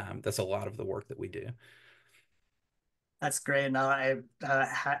that's a lot of the work that we do. That's great. Now I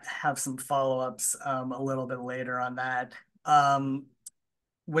have some follow-ups a little bit later on that.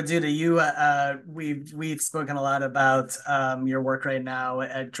 Wadida, we've spoken a lot about your work right now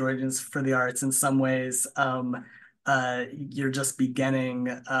at Georgians for the Arts. In some ways, you're just beginning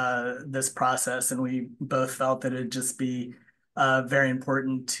this process, and we both felt that it'd just be very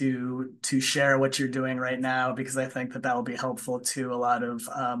important to share what you're doing right now, because I think that will be helpful to a lot of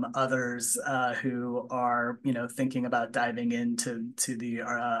others who are thinking about diving into the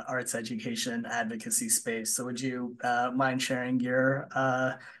arts education advocacy space. So would you mind sharing your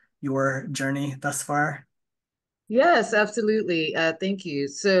journey thus far? Yes, absolutely. Thank you.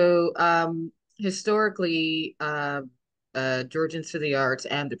 So historically, Georgians for the Arts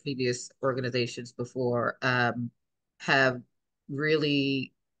and the previous organizations before have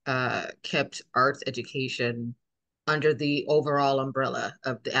really kept arts education under the overall umbrella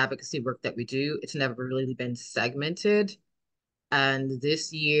of the advocacy work that we do. It's never really been segmented. And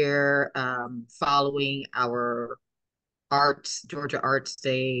this year, following our Georgia Arts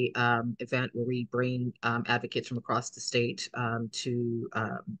Day event, where we bring advocates from across the state to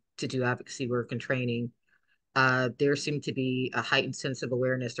do advocacy work and training, there seemed to be a heightened sense of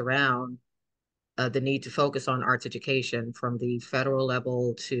awareness around the need to focus on arts education from the federal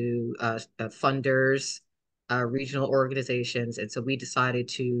level to funders, regional organizations. And so we decided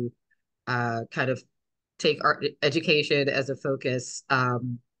to kind of take art education as a focus,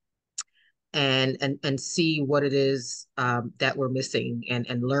 and see what it is that we're missing,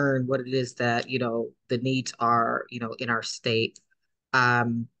 and learn what it is that the needs are in our state.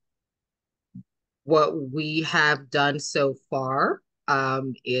 What we have done so far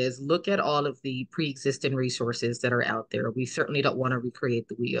is look at all of the pre-existing resources that are out there. We certainly don't want to recreate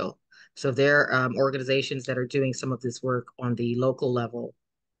the wheel. So there are organizations that are doing some of this work on the local level.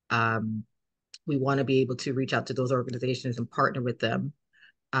 We want to be able to reach out to those organizations and partner with them.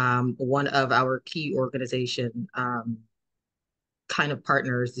 One of our key organization kind of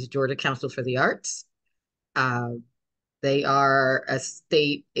partners is Georgia Council for the Arts. They are a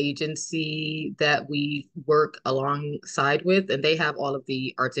state agency that we work alongside with, and they have all of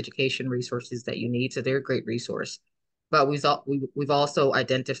the arts education resources that you need. So they're a great resource. But we've also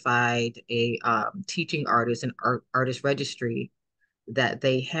identified a teaching artist and artist registry that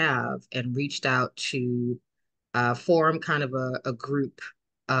they have, and reached out to form kind of a group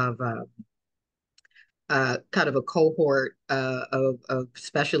of kind of a cohort of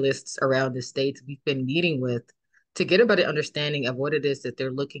specialists around the states we've been meeting with to get a better understanding of what it is that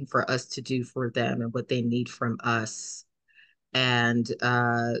they're looking for us to do for them and what they need from us. And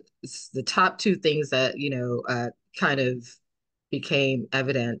the top two things that kind of became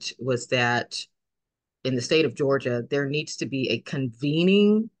evident was that in the state of Georgia, there needs to be a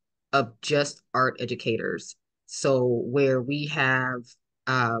convening of just art educators. So where we have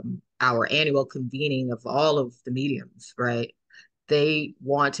our annual convening of all of the mediums, right? They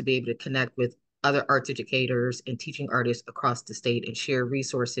want to be able to connect with other arts educators and teaching artists across the state and share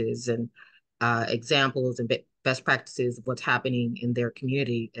resources and examples and best practices of what's happening in their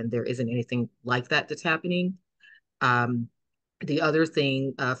community. And there isn't anything like that that's happening. The other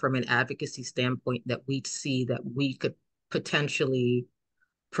thing from an advocacy standpoint that we see that we could potentially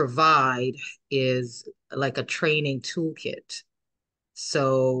provide is like a training toolkit.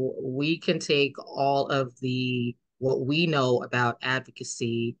 So we can take all of what we know about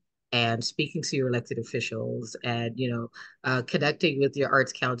advocacy and speaking to your elected officials and, connecting with your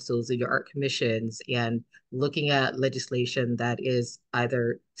arts councils and your art commissions and looking at legislation that is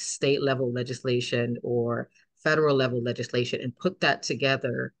either state level legislation or federal level legislation and put that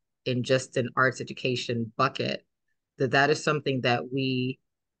together in just an arts education bucket, that is something that we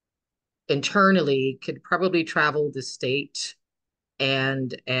internally could probably travel the state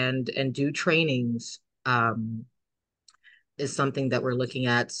and do trainings, is something that we're looking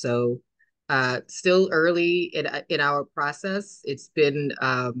at. So still early in our process. It's been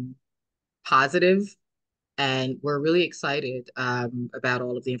positive, and we're really excited about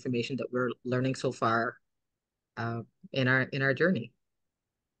all of the information that we're learning so far in our journey.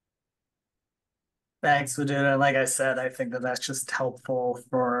 Thanks, Wadida. And like I said, I think that that's just helpful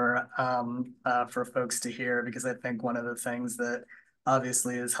for folks to hear, because I think one of the things that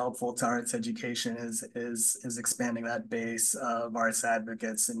obviously is helpful to arts education is expanding that base of arts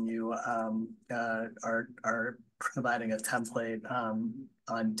advocates, and you are providing a template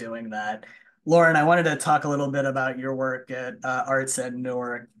on doing that. Lauren, I wanted to talk a little bit about your work at Arts Ed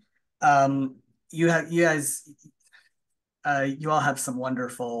Newark. You all have some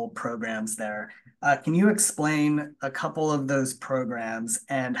wonderful programs there. Can you explain a couple of those programs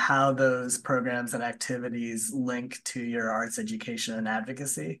and how those programs and activities link to your arts education and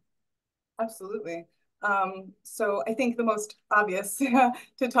advocacy? Absolutely. So I think the most obvious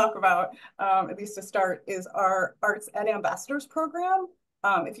to talk about, at least to start, is our Arts Ed Ambassadors program.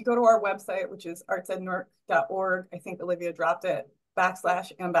 If you go to our website, which is artsednewark.org, I think Olivia dropped it,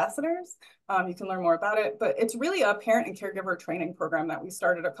 /ambassadors. You can learn more about it, but it's really a parent and caregiver training program that we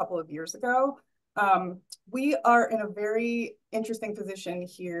started a couple of years ago. We are in a very interesting position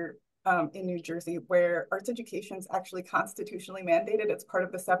here in New Jersey, where arts education is actually constitutionally mandated. It's part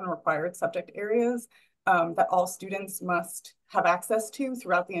of the 7 required subject areas that all students must have access to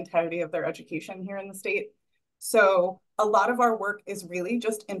throughout the entirety of their education here in the state. So a lot of our work is really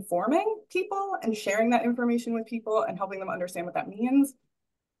just informing people and sharing that information with people and helping them understand what that means,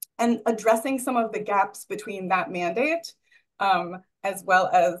 and addressing some of the gaps between that mandate as well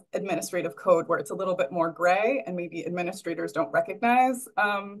as administrative code, where it's a little bit more gray and maybe administrators don't recognize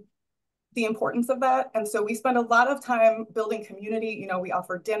the importance of that. And so we spend a lot of time building community. We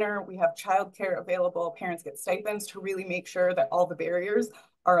offer dinner, we have childcare available, parents get stipends to really make sure that all the barriers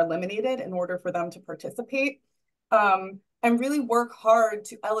are eliminated in order for them to participate, and really work hard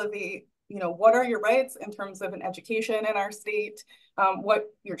to elevate, what are your rights in terms of an education in our state, what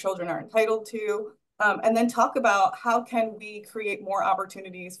your children are entitled to, and then talk about how can we create more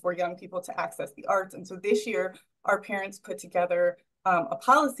opportunities for young people to access the arts. And so this year, our parents put together a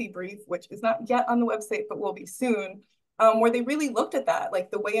policy brief, which is not yet on the website, but will be soon, where they really looked at that,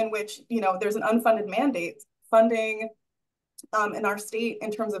 like the way in which, there's an unfunded mandate funding in our state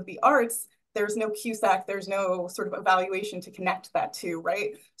in terms of the arts. There's no CUSAC, there's no sort of evaluation to connect that to,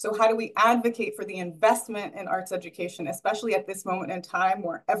 right? So how do we advocate for the investment in arts education, especially at this moment in time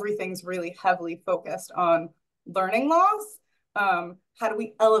where everything's really heavily focused on learning loss? How do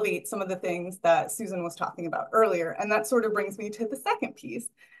we elevate some of the things that Susan was talking about earlier? And that sort of brings me to the second piece.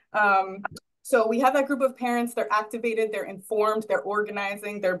 So we have that group of parents, they're activated, they're informed, they're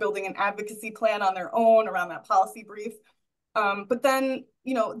organizing, they're building an advocacy plan on their own around that policy brief. But then,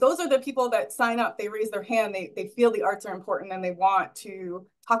 those are the people that sign up, they raise their hand, they feel the arts are important and they want to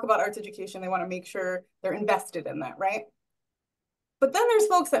talk about arts education. They want to make sure they're invested in that, right? But then there's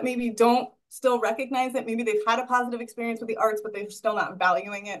folks that maybe don't still recognize it. Maybe they've had a positive experience with the arts, but they're still not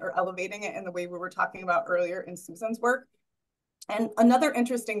valuing it or elevating it in the way we were talking about earlier in Susan's work. And another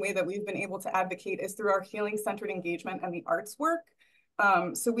interesting way that we've been able to advocate is through our healing-centered engagement and the arts work.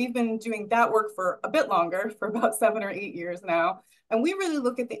 So we've been doing that work for a bit longer, for about 7 or 8 years now. And we really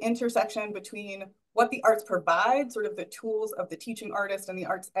look at the intersection between what the arts provide, sort of the tools of the teaching artist and the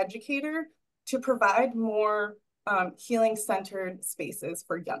arts educator, to provide more healing-centered spaces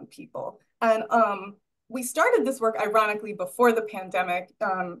for young people. And we started this work, ironically, before the pandemic.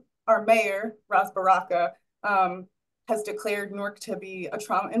 our mayor, Ras Baraka, has declared Newark to be a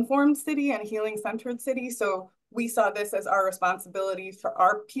trauma-informed city and healing-centered city. So we saw this as our responsibility for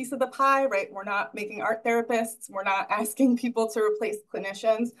our piece of the pie, right? We're not making art therapists. We're not asking people to replace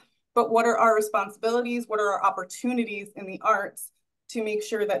clinicians, but what are our responsibilities? What are our opportunities in the arts to make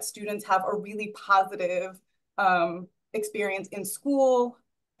sure that students have a really positive experience in school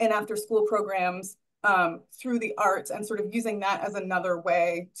and after school programs through the arts, and sort of using that as another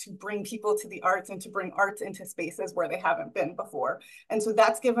way to bring people to the arts and to bring arts into spaces where they haven't been before. And so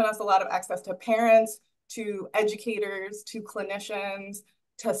that's given us a lot of access to parents, to educators, to clinicians,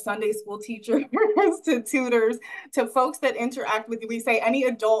 to Sunday school teachers, to tutors, to folks that interact with, we say any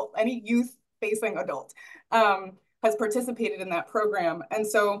adult, any youth facing adult has participated in that program. And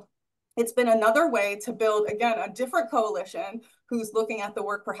so it's been another way to build, again, a different coalition who's looking at the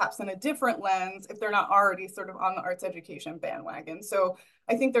work perhaps in a different lens if they're not already sort of on the arts education bandwagon. So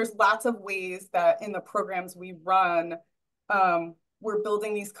I think there's lots of ways that in the programs we run, we're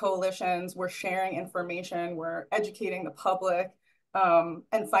building these coalitions, we're sharing information, we're educating the public,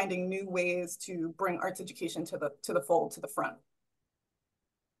 and finding new ways to bring arts education to the fold, to the front.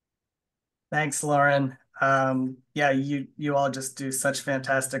 Thanks, Lauren. Yeah, you all just do such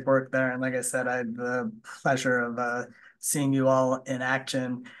fantastic work there. And like I said, I had the pleasure of seeing you all in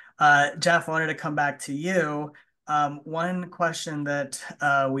action. Jeff, I wanted to come back to you. One question that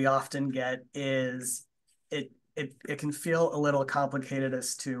we often get is it can feel a little complicated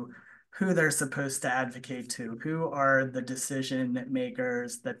as to who they're supposed to advocate to, who are the decision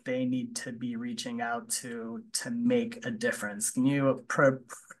makers that they need to be reaching out to make a difference. Can you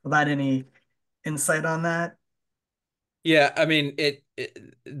provide any insight on that? Yeah, I mean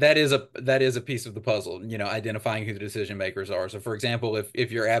that is a piece of the puzzle, you know, identifying who the decision makers are. So for example,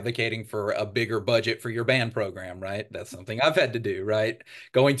 if you're advocating for a bigger budget for your band program, right? That's something I've had to do, right?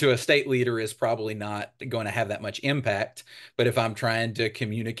 Going to a state leader is probably not going to have that much impact, but if I'm trying to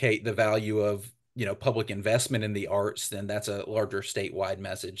communicate the value of, you know, public investment in the arts, then that's a larger statewide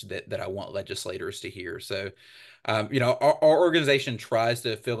message that I want legislators to hear. So you know, our organization tries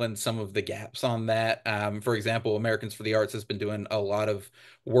to fill in some of the gaps on that. For example, Americans for the Arts has been doing a lot of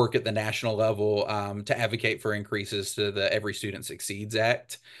work at the national level to advocate for increases to the Every Student Succeeds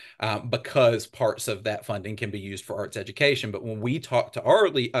Act, because parts of that funding can be used for arts education. But when we talk to our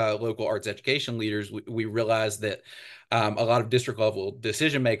local arts education leaders, we realize that a lot of district level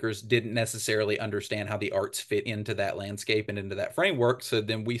decision makers didn't necessarily understand how the arts fit into that landscape and into that framework. So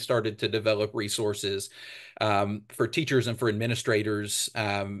then we started to develop resources for teachers and for administrators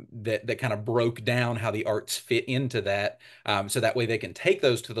that kind of broke down how the arts fit into that, so that way they can take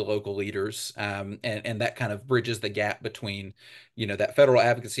those to the local leaders, and that kind of bridges the gap between, you know, that federal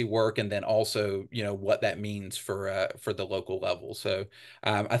advocacy work and then also, you know, what that means for the local level. So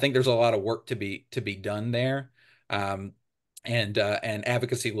I think there's a lot of work to be done there. And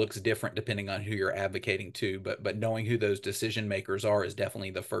advocacy looks different depending on who you're advocating to, but knowing who those decision makers are is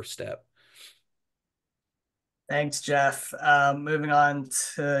definitely the first step. Thanks, Jeff. Moving on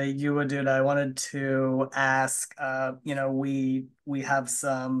to you, Wadud, I wanted to ask, you know, we have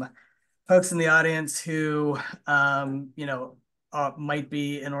some folks in the audience who, you know, might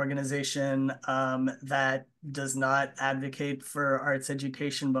be an organization that does not advocate for arts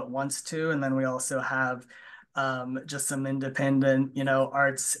education but wants to. And then we also have just some independent, you know,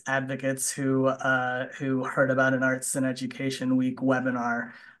 arts advocates who heard about an Arts and Education Week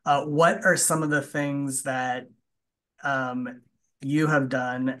webinar. What are some of the things that you have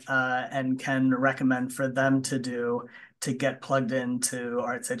done and can recommend for them to do to get plugged into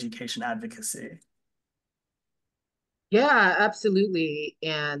arts education advocacy? Yeah, absolutely.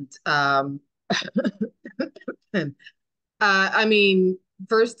 And I mean,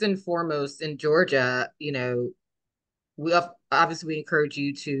 first and foremost, in Georgia, you know, we encourage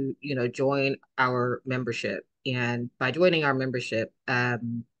you to, you know, join our membership. And by joining our membership,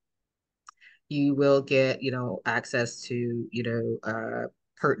 you will get, you know, access to, you know,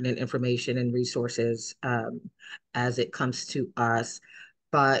 pertinent information and resources as it comes to us.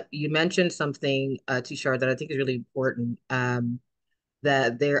 But you mentioned something, Tushar, that I think is really important,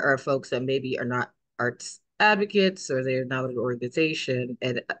 that there are folks that maybe are not arts advocates or they're not an organization.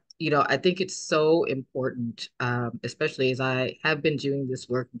 And, you know, I think it's so important, especially as I have been doing this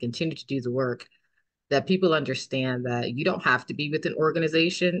work and continue to do the work, that people understand that you don't have to be with an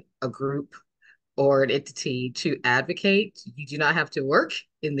organization, a group, or an entity to advocate. You do not have to work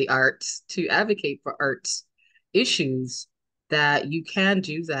in the arts to advocate for arts issues, that you can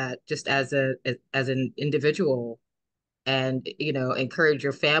do that just as an individual, and, you know, encourage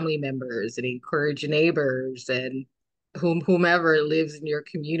your family members and encourage your neighbors and whomever lives in your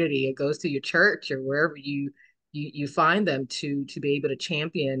community and goes to your church or wherever you find them to be able to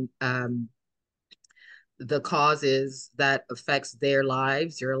champion the causes that affects their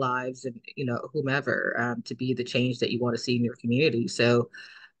lives, your lives, and whomever, to be the change that you want to see in your community. So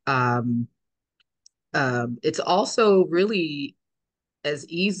um, it's also really as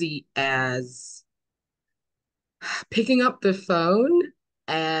easy as picking up the phone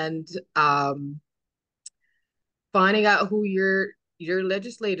and finding out who your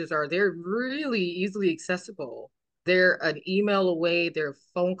legislators are. They're really easily accessible. They're an email away, they're a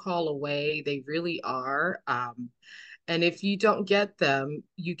phone call away. They really are. And if you don't get them,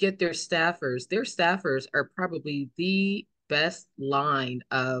 you get their staffers. Their staffers are probably the best line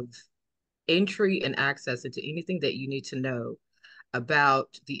of entry and access into anything that you need to know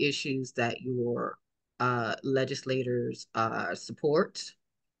about the issues that your legislators support,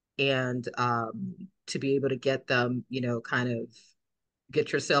 and to be able to get them, kind of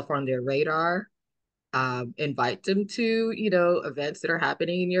get yourself on their radar, invite them to, events that are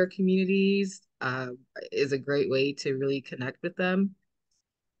happening in your communities, is a great way to really connect with them.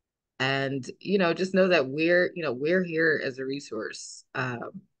 And, just know that we're here as a resource.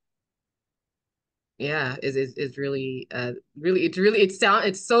 Yeah, is really,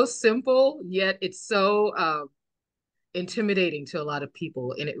 it's so simple, yet it's so intimidating to a lot of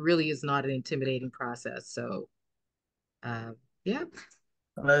people, and it really is not an intimidating process. So, yeah.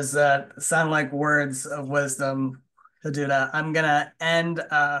 Those sound like words of wisdom, Hududa. I'm gonna end.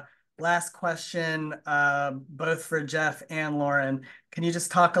 Last question, both for Jeff and Lauren. Can you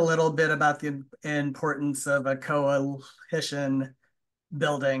just talk a little bit about the importance of a coalition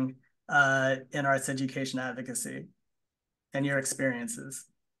building in arts education advocacy and your experiences?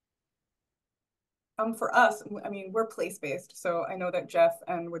 For us, I mean, we're place-based, so I know that Jeff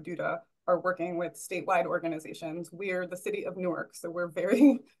and Waduda are working with statewide organizations. We're the city of Newark, so we're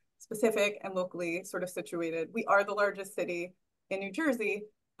very specific and locally sort of situated. We are the largest city in New Jersey,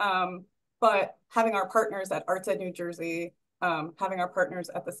 but having our partners at Arts Ed New Jersey, having our partners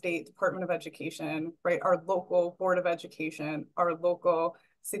at the State Department of Education, right, our local Board of Education, our local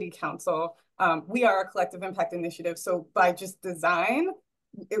City Council, we are a collective impact initiative. So by just design,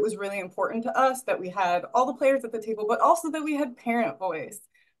 it was really important to us that we had all the players at the table, but also that we had parent voice,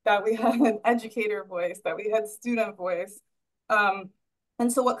 that we had an educator voice, that we had student voice.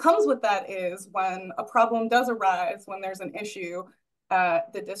 And so what comes with that is when a problem does arise, when there's an issue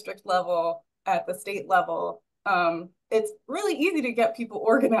at the district level, at the state level, it's really easy to get people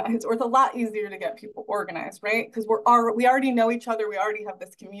organized, or it's a lot easier to get people organized, right? Because we already know each other, we already have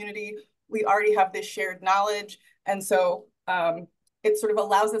this community, we already have this shared knowledge. And so it sort of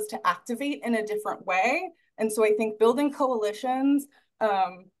allows us to activate in a different way. And so I think building coalitions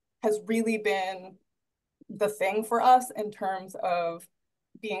has really been the thing for us in terms of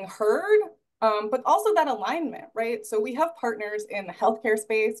being heard, but also that alignment, right? So we have partners in the healthcare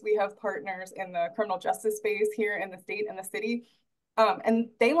space, we have partners in the criminal justice space here in the state and the city, and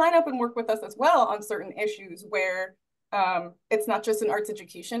they line up and work with us as well on certain issues where it's not just an arts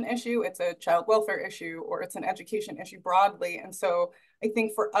education issue, it's a child welfare issue, or it's an education issue broadly. And so I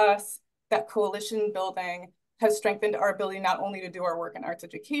think for us, that coalition building has strengthened our ability not only to do our work in arts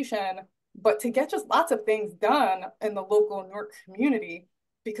education, but to get just lots of things done in the local Newark community,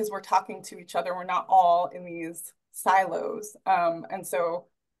 because we're talking to each other. We're not all in these silos. And so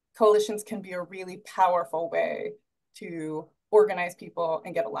coalitions can be a really powerful way to organize people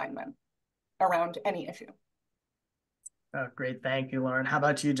and get alignment around any issue. Oh, great. Thank you, Lauren. How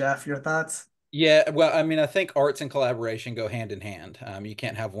about you, Jeff? Your thoughts? Yeah, well, I mean, I think arts and collaboration go hand in hand. You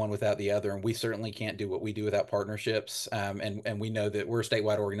can't have one without the other, and we certainly can't do what we do without partnerships. And we know that we're a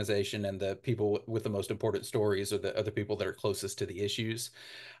statewide organization, and the people with the most important stories are the people that are closest to the issues.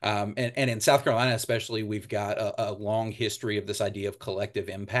 And in South Carolina, especially, we've got a long history of this idea of collective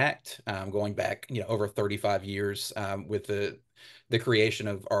impact, going back, over 35 years, with the creation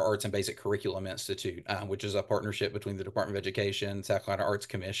of our Arts and Basic Curriculum Institute, which is a partnership between the Department of Education, South Carolina Arts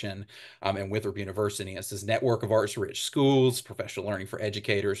Commission, and Winthrop University. It's this network of arts-rich schools, professional learning for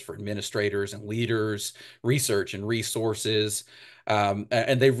educators, for administrators and leaders, research and resources. And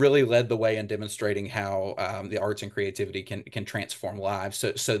they've really led the way in demonstrating how the arts and creativity can transform lives.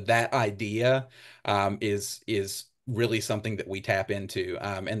 So that idea is really something that we tap into.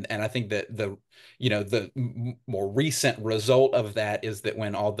 And I think that the more recent result of that is that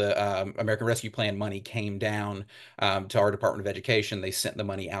when all the American Rescue Plan money came down to our Department of Education, they sent the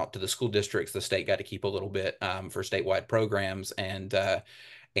money out to the school districts. The state got to keep a little bit for statewide programs, and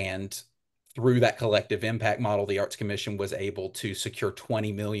through that collective impact model, the Arts Commission was able to secure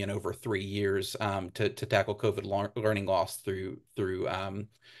 20 million over 3 years to tackle COVID learning loss through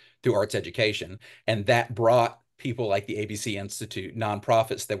arts education, and that brought people like the ABC Institute,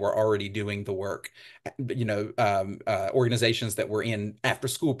 nonprofits that were already doing the work, organizations that were in after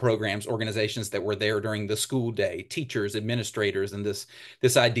school programs, organizations that were there during the school day, teachers, administrators, and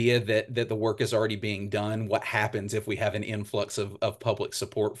this idea that the work is already being done. What happens if we have an influx of public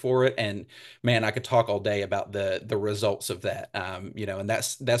support for it? And man, I could talk all day about the results of that. And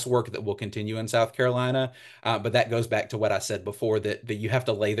that's work that will continue in South Carolina. But that goes back to what I said before, that you have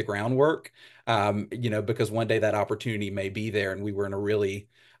to lay the groundwork, because one day that opportunity may be there. And we were in a really,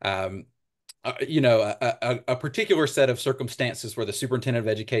 a particular set of circumstances where the superintendent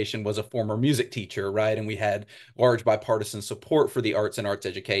of education was a former music teacher, right? And we had large bipartisan support for the arts and arts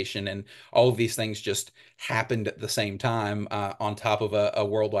education, and all of these things just happened at the same time, on top of a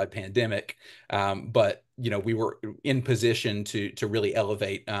worldwide pandemic. But we were in position to really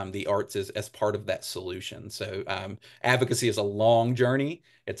elevate the arts as part of that solution. So advocacy is a long journey.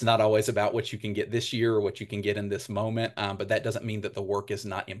 It's not always about what you can get this year or what you can get in this moment, but that doesn't mean that the work is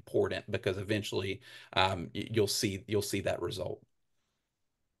not important, because eventually you'll see that result.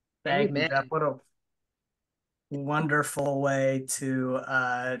 Thank you, Amen. Jeff. What a wonderful way to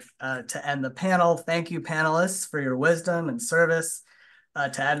end the panel. Thank you, panelists, for your wisdom and service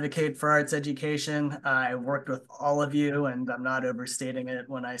to advocate for arts education. I worked with all of you, and I'm not overstating it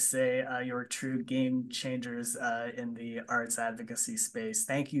when I say you're true game changers in the arts advocacy space.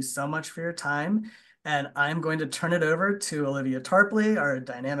 Thank you so much for your time. And I'm going to turn it over to Olivia Tarpley, our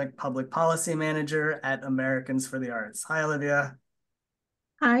dynamic public policy manager at Americans for the Arts. Hi, Olivia.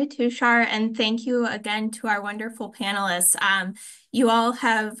 Hi, Tushar, and thank you again to our wonderful panelists. You all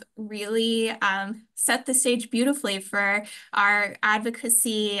have really set the stage beautifully for our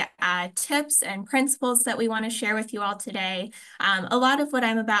advocacy tips and principles that we want to share with you all today. A lot of what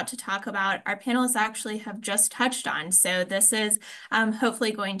I'm about to talk about, our panelists actually have just touched on. So this is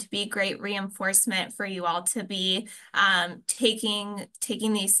hopefully going to be great reinforcement for you all to be taking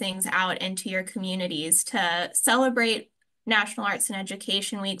these things out into your communities to celebrate National Arts and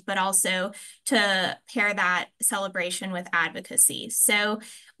Education Week, but also to pair that celebration with advocacy. So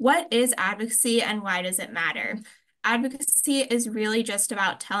what is advocacy and why does it matter? Advocacy is really just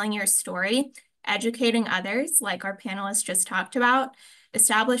about telling your story, educating others, like our panelists just talked about,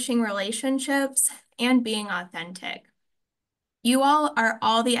 establishing relationships, and being authentic. You all are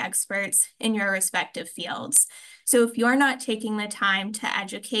all the experts in your respective fields. So if you're not taking the time to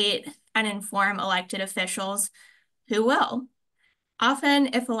educate and inform elected officials, who will?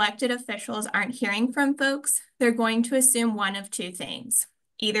 Often, if elected officials aren't hearing from folks, they're going to assume one of two things: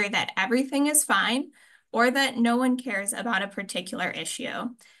 either that everything is fine or that no one cares about a particular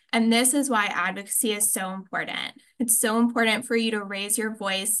issue. And this is why advocacy is so important. It's so important for you to raise your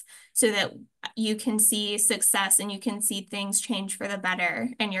voice so that you can see success and you can see things change for the better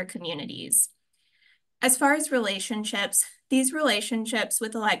in your communities. As far as relationships, these relationships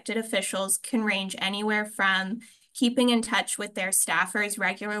with elected officials can range anywhere from keeping in touch with their staffers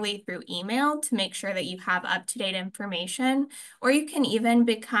regularly through email to make sure that you have up-to-date information, or you can even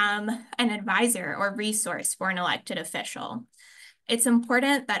become an advisor or resource for an elected official. It's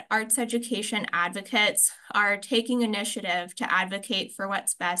important that arts education advocates are taking initiative to advocate for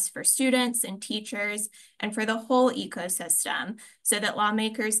what's best for students and teachers and for the whole ecosystem so that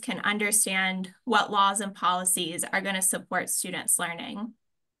lawmakers can understand what laws and policies are going to support students' learning.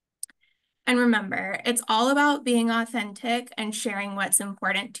 And remember, it's all about being authentic and sharing what's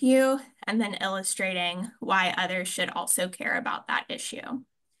important to you and then illustrating why others should also care about that issue.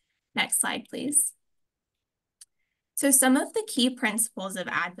 Next slide, please. So some of the key principles of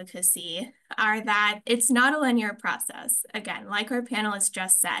advocacy are that it's not a linear process. Again, like our panelists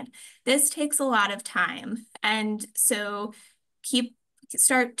just said, this takes a lot of time. And so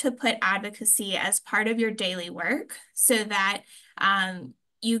start to put advocacy as part of your daily work so that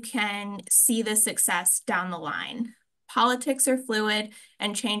you can see the success down the line. Politics are fluid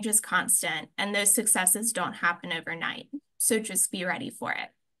and change is constant, and those successes don't happen overnight. So just be ready for it.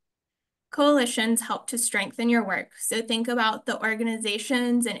 Coalitions help to strengthen your work. So think about the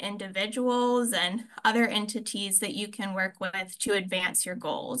organizations and individuals and other entities that you can work with to advance your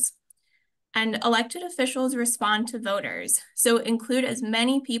goals. And elected officials respond to voters. So include as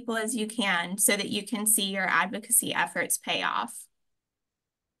many people as you can so that you can see your advocacy efforts pay off.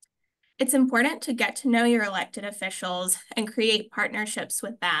 It's important to get to know your elected officials and create partnerships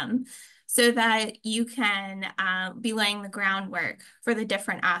with them so that you can be laying the groundwork for the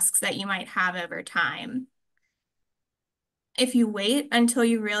different asks that you might have over time. If you wait until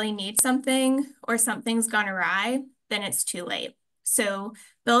you really need something or something's gone awry, then it's too late. So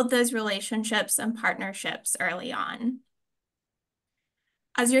build those relationships and partnerships early on.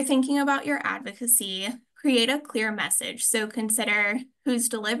 As you're thinking about your advocacy, create a clear message. So consider who's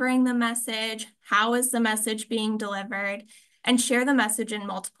delivering the message, how is the message being delivered, and share the message in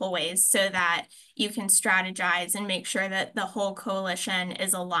multiple ways so that you can strategize and make sure that the whole coalition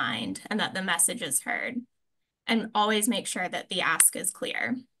is aligned and that the message is heard. And always make sure that the ask is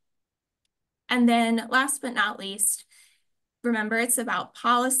clear. And then last but not least, remember it's about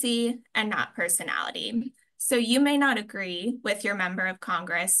policy and not personality. So you may not agree with your member of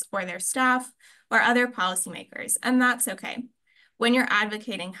Congress or their staff or other policymakers, and that's okay. When you're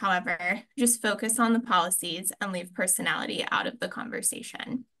advocating, however, just focus on the policies and leave personality out of the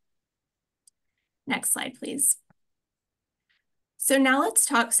conversation. Next slide, please. So now let's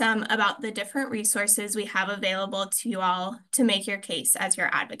talk some about the different resources we have available to you all to make your case as you're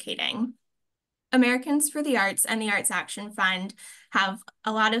advocating. Americans for the Arts and the Arts Action Fund have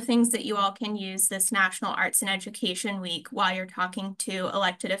a lot of things that you all can use this National Arts and Education Week while you're talking to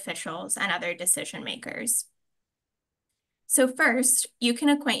elected officials and other decision makers. So first, you can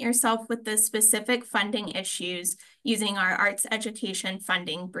acquaint yourself with the specific funding issues using our Arts Education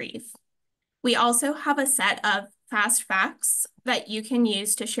Funding Brief. We also have a set of fast facts that you can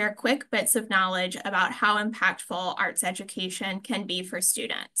use to share quick bits of knowledge about how impactful arts education can be for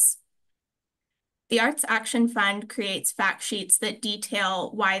students. The Arts Action Fund creates fact sheets that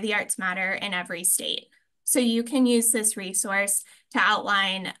detail why the arts matter in every state. So you can use this resource to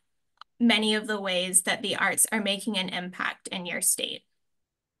outline many of the ways that the arts are making an impact in your state.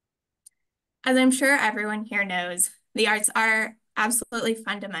 As I'm sure everyone here knows, the arts are absolutely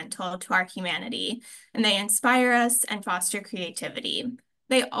fundamental to our humanity, and they inspire us and foster creativity.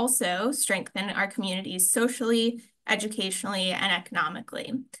 They also strengthen our communities socially, educationally, and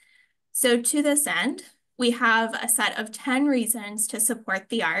economically. So to this end, we have a set of 10 reasons to support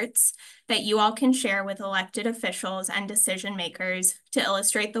the arts that you all can share with elected officials and decision makers to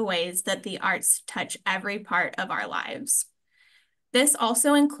illustrate the ways that the arts touch every part of our lives. This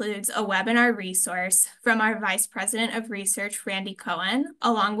also includes a webinar resource from our Vice President of Research, Randy Cohen,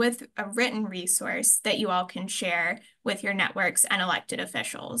 along with a written resource that you all can share with your networks and elected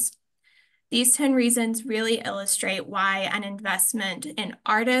officials. These 10 reasons really illustrate why an investment in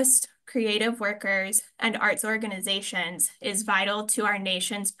artists, creative workers, and arts organizations is vital to our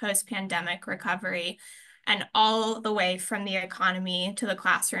nation's post-pandemic recovery, and all the way from the economy to the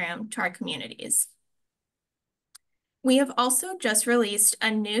classroom to our communities. We have also just released a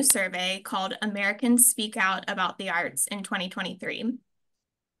new survey called Americans Speak Out About the Arts in 2023.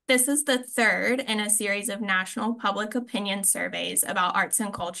 This is the third in a series of national public opinion surveys about arts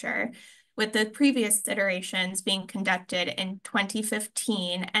and culture, with the previous iterations being conducted in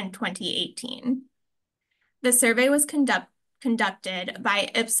 2015 and 2018. The survey was conducted by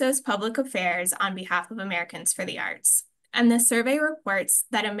Ipsos Public Affairs on behalf of Americans for the Arts. And the survey reports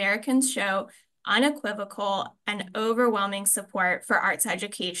that Americans show unequivocal and overwhelming support for arts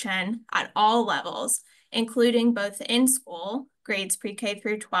education at all levels, including both in school, grades pre-K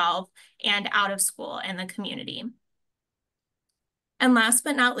through 12, and out of school in the community. And last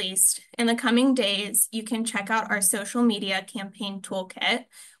but not least, in the coming days, you can check out our social media campaign toolkit,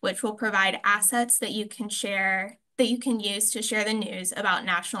 which will provide assets that you can share, that you can use to share the news about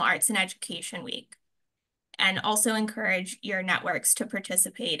National Arts and Education Week, and also encourage your networks to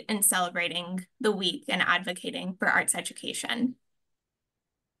participate in celebrating the week and advocating for arts education.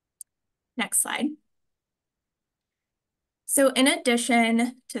 Next slide. So in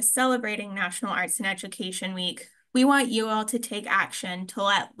addition to celebrating National Arts and Education Week, we want you all to take action to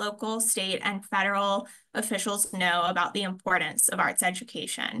let local, state, and federal officials know about the importance of arts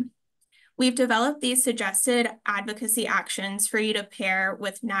education. We've developed these suggested advocacy actions for you to pair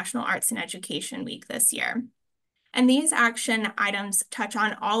with National Arts and Education Week this year. And these action items touch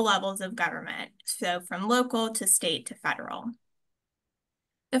on all levels of government, so from local to state to federal.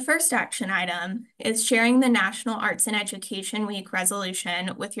 The first action item is sharing the National Arts and Education Week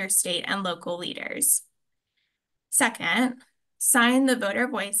resolution with your state and local leaders. Second, sign the Voter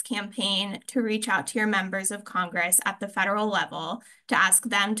Voice campaign to reach out to your members of Congress at the federal level to ask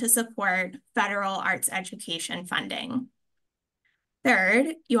them to support federal arts education funding.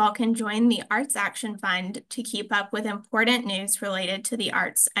 Third, you all can join the Arts Action Fund to keep up with important news related to the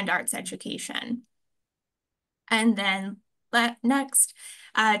arts and arts education. And then next,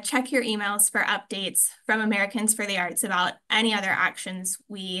 check your emails for updates from Americans for the Arts about any other actions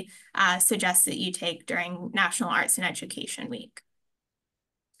we suggest that you take during National Arts and Education Week.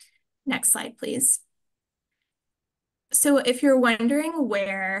 Next slide, please. So if you're wondering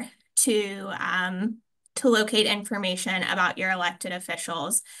where to locate information about your elected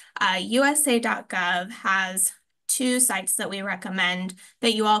officials, USA.gov has two sites that we recommend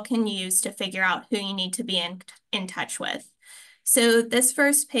that you all can use to figure out who you need to be in touch with. So this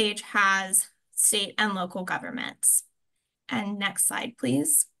first page has state and local governments. And next slide,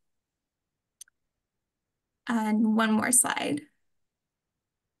 please. And one more slide.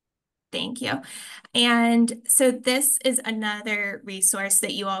 Thank you. And so this is another resource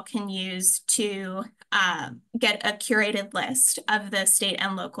that you all can use to get a curated list of the state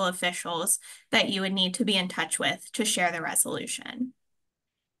and local officials that you would need to be in touch with to share the resolution.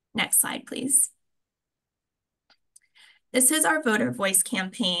 Next slide, please. This is our Voter Voice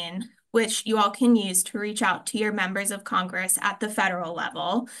campaign, which you all can use to reach out to your members of Congress at the federal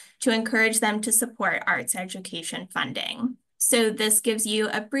level to encourage them to support arts education funding. So this gives you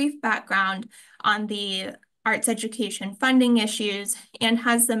a brief background on the arts education funding issues and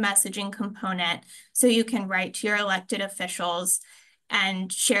has the messaging component so you can write to your elected officials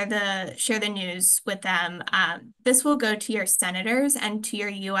and share the news with them. This will go to your senators and to your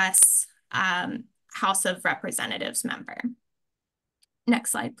U.S. House of Representatives member.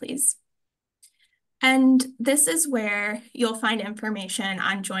 Next slide, please. And this is where you'll find information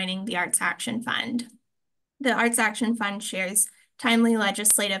on joining the Arts Action Fund. The Arts Action Fund shares timely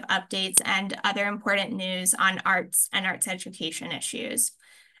legislative updates and other important news on arts and arts education issues.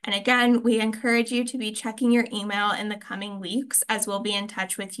 And again, we encourage you to be checking your email in the coming weeks as we'll be in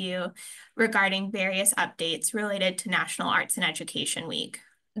touch with you regarding various updates related to National Arts and Education Week.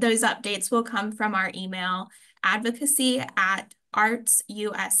 Those updates will come from our email,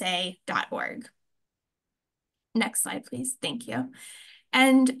 advocacy@artsusa.org. Next slide, please. Thank you.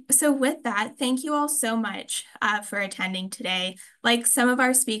 And so with that, thank you all so much for attending today. Like some of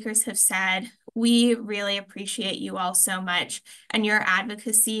our speakers have said, we really appreciate you all so much, and your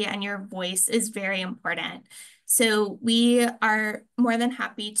advocacy and your voice is very important. So we are more than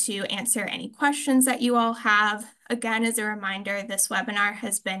happy to answer any questions that you all have. Again, as a reminder, this webinar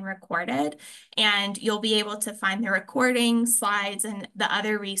has been recorded, and you'll be able to find the recording, slides, and the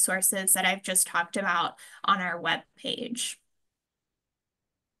other resources that I've just talked about on our webpage.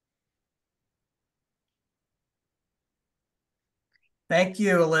 Thank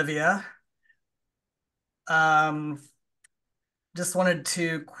you, Olivia. Just wanted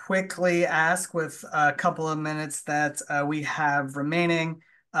to quickly ask, with a couple of minutes that we have remaining,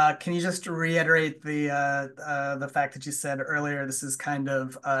 can you just reiterate the fact that you said earlier this is kind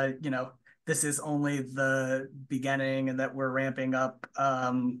of, this is only the beginning and that we're ramping up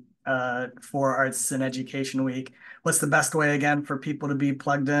for Arts and Education Week. What's the best way, again, for people to be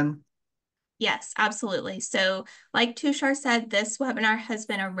plugged in? Yes, absolutely. So like Tushar said, this webinar has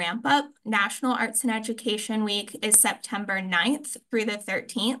been a ramp up. National Arts and Education Week is September 9th through the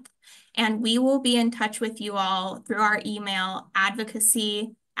 13th. And we will be in touch with you all through our email,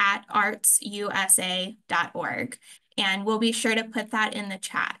 advocacy@artsusa.org. And we'll be sure to put that in the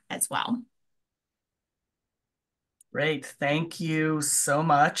chat as well. Great. Thank you so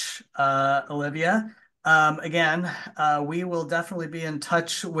much, Olivia. Again, we will definitely be in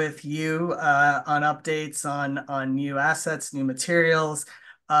touch with you on updates on new assets, new materials.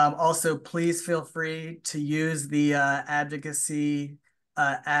 Also, please feel free to use the advocacy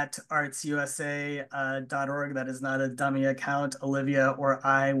at artsusa.org. That is not a dummy account. Olivia or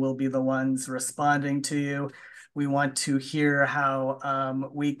I will be the ones responding to you. We want to hear how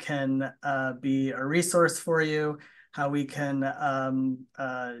we can be a resource for you, how we can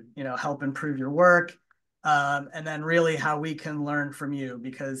help improve your work. And then really how we can learn from you,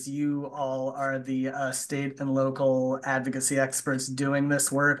 because you all are the state and local advocacy experts doing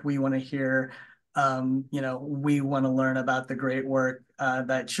this work. We want to hear, we want to learn about the great work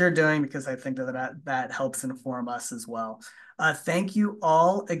that you're doing, because I think that helps inform us as well. Thank you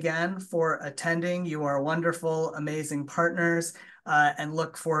all again for attending. You are wonderful, amazing partners, and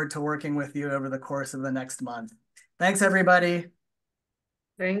look forward to working with you over the course of the next month. Thanks, everybody.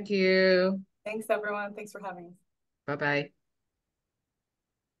 Thank you. Thanks, everyone. Thanks for having us. Bye-bye.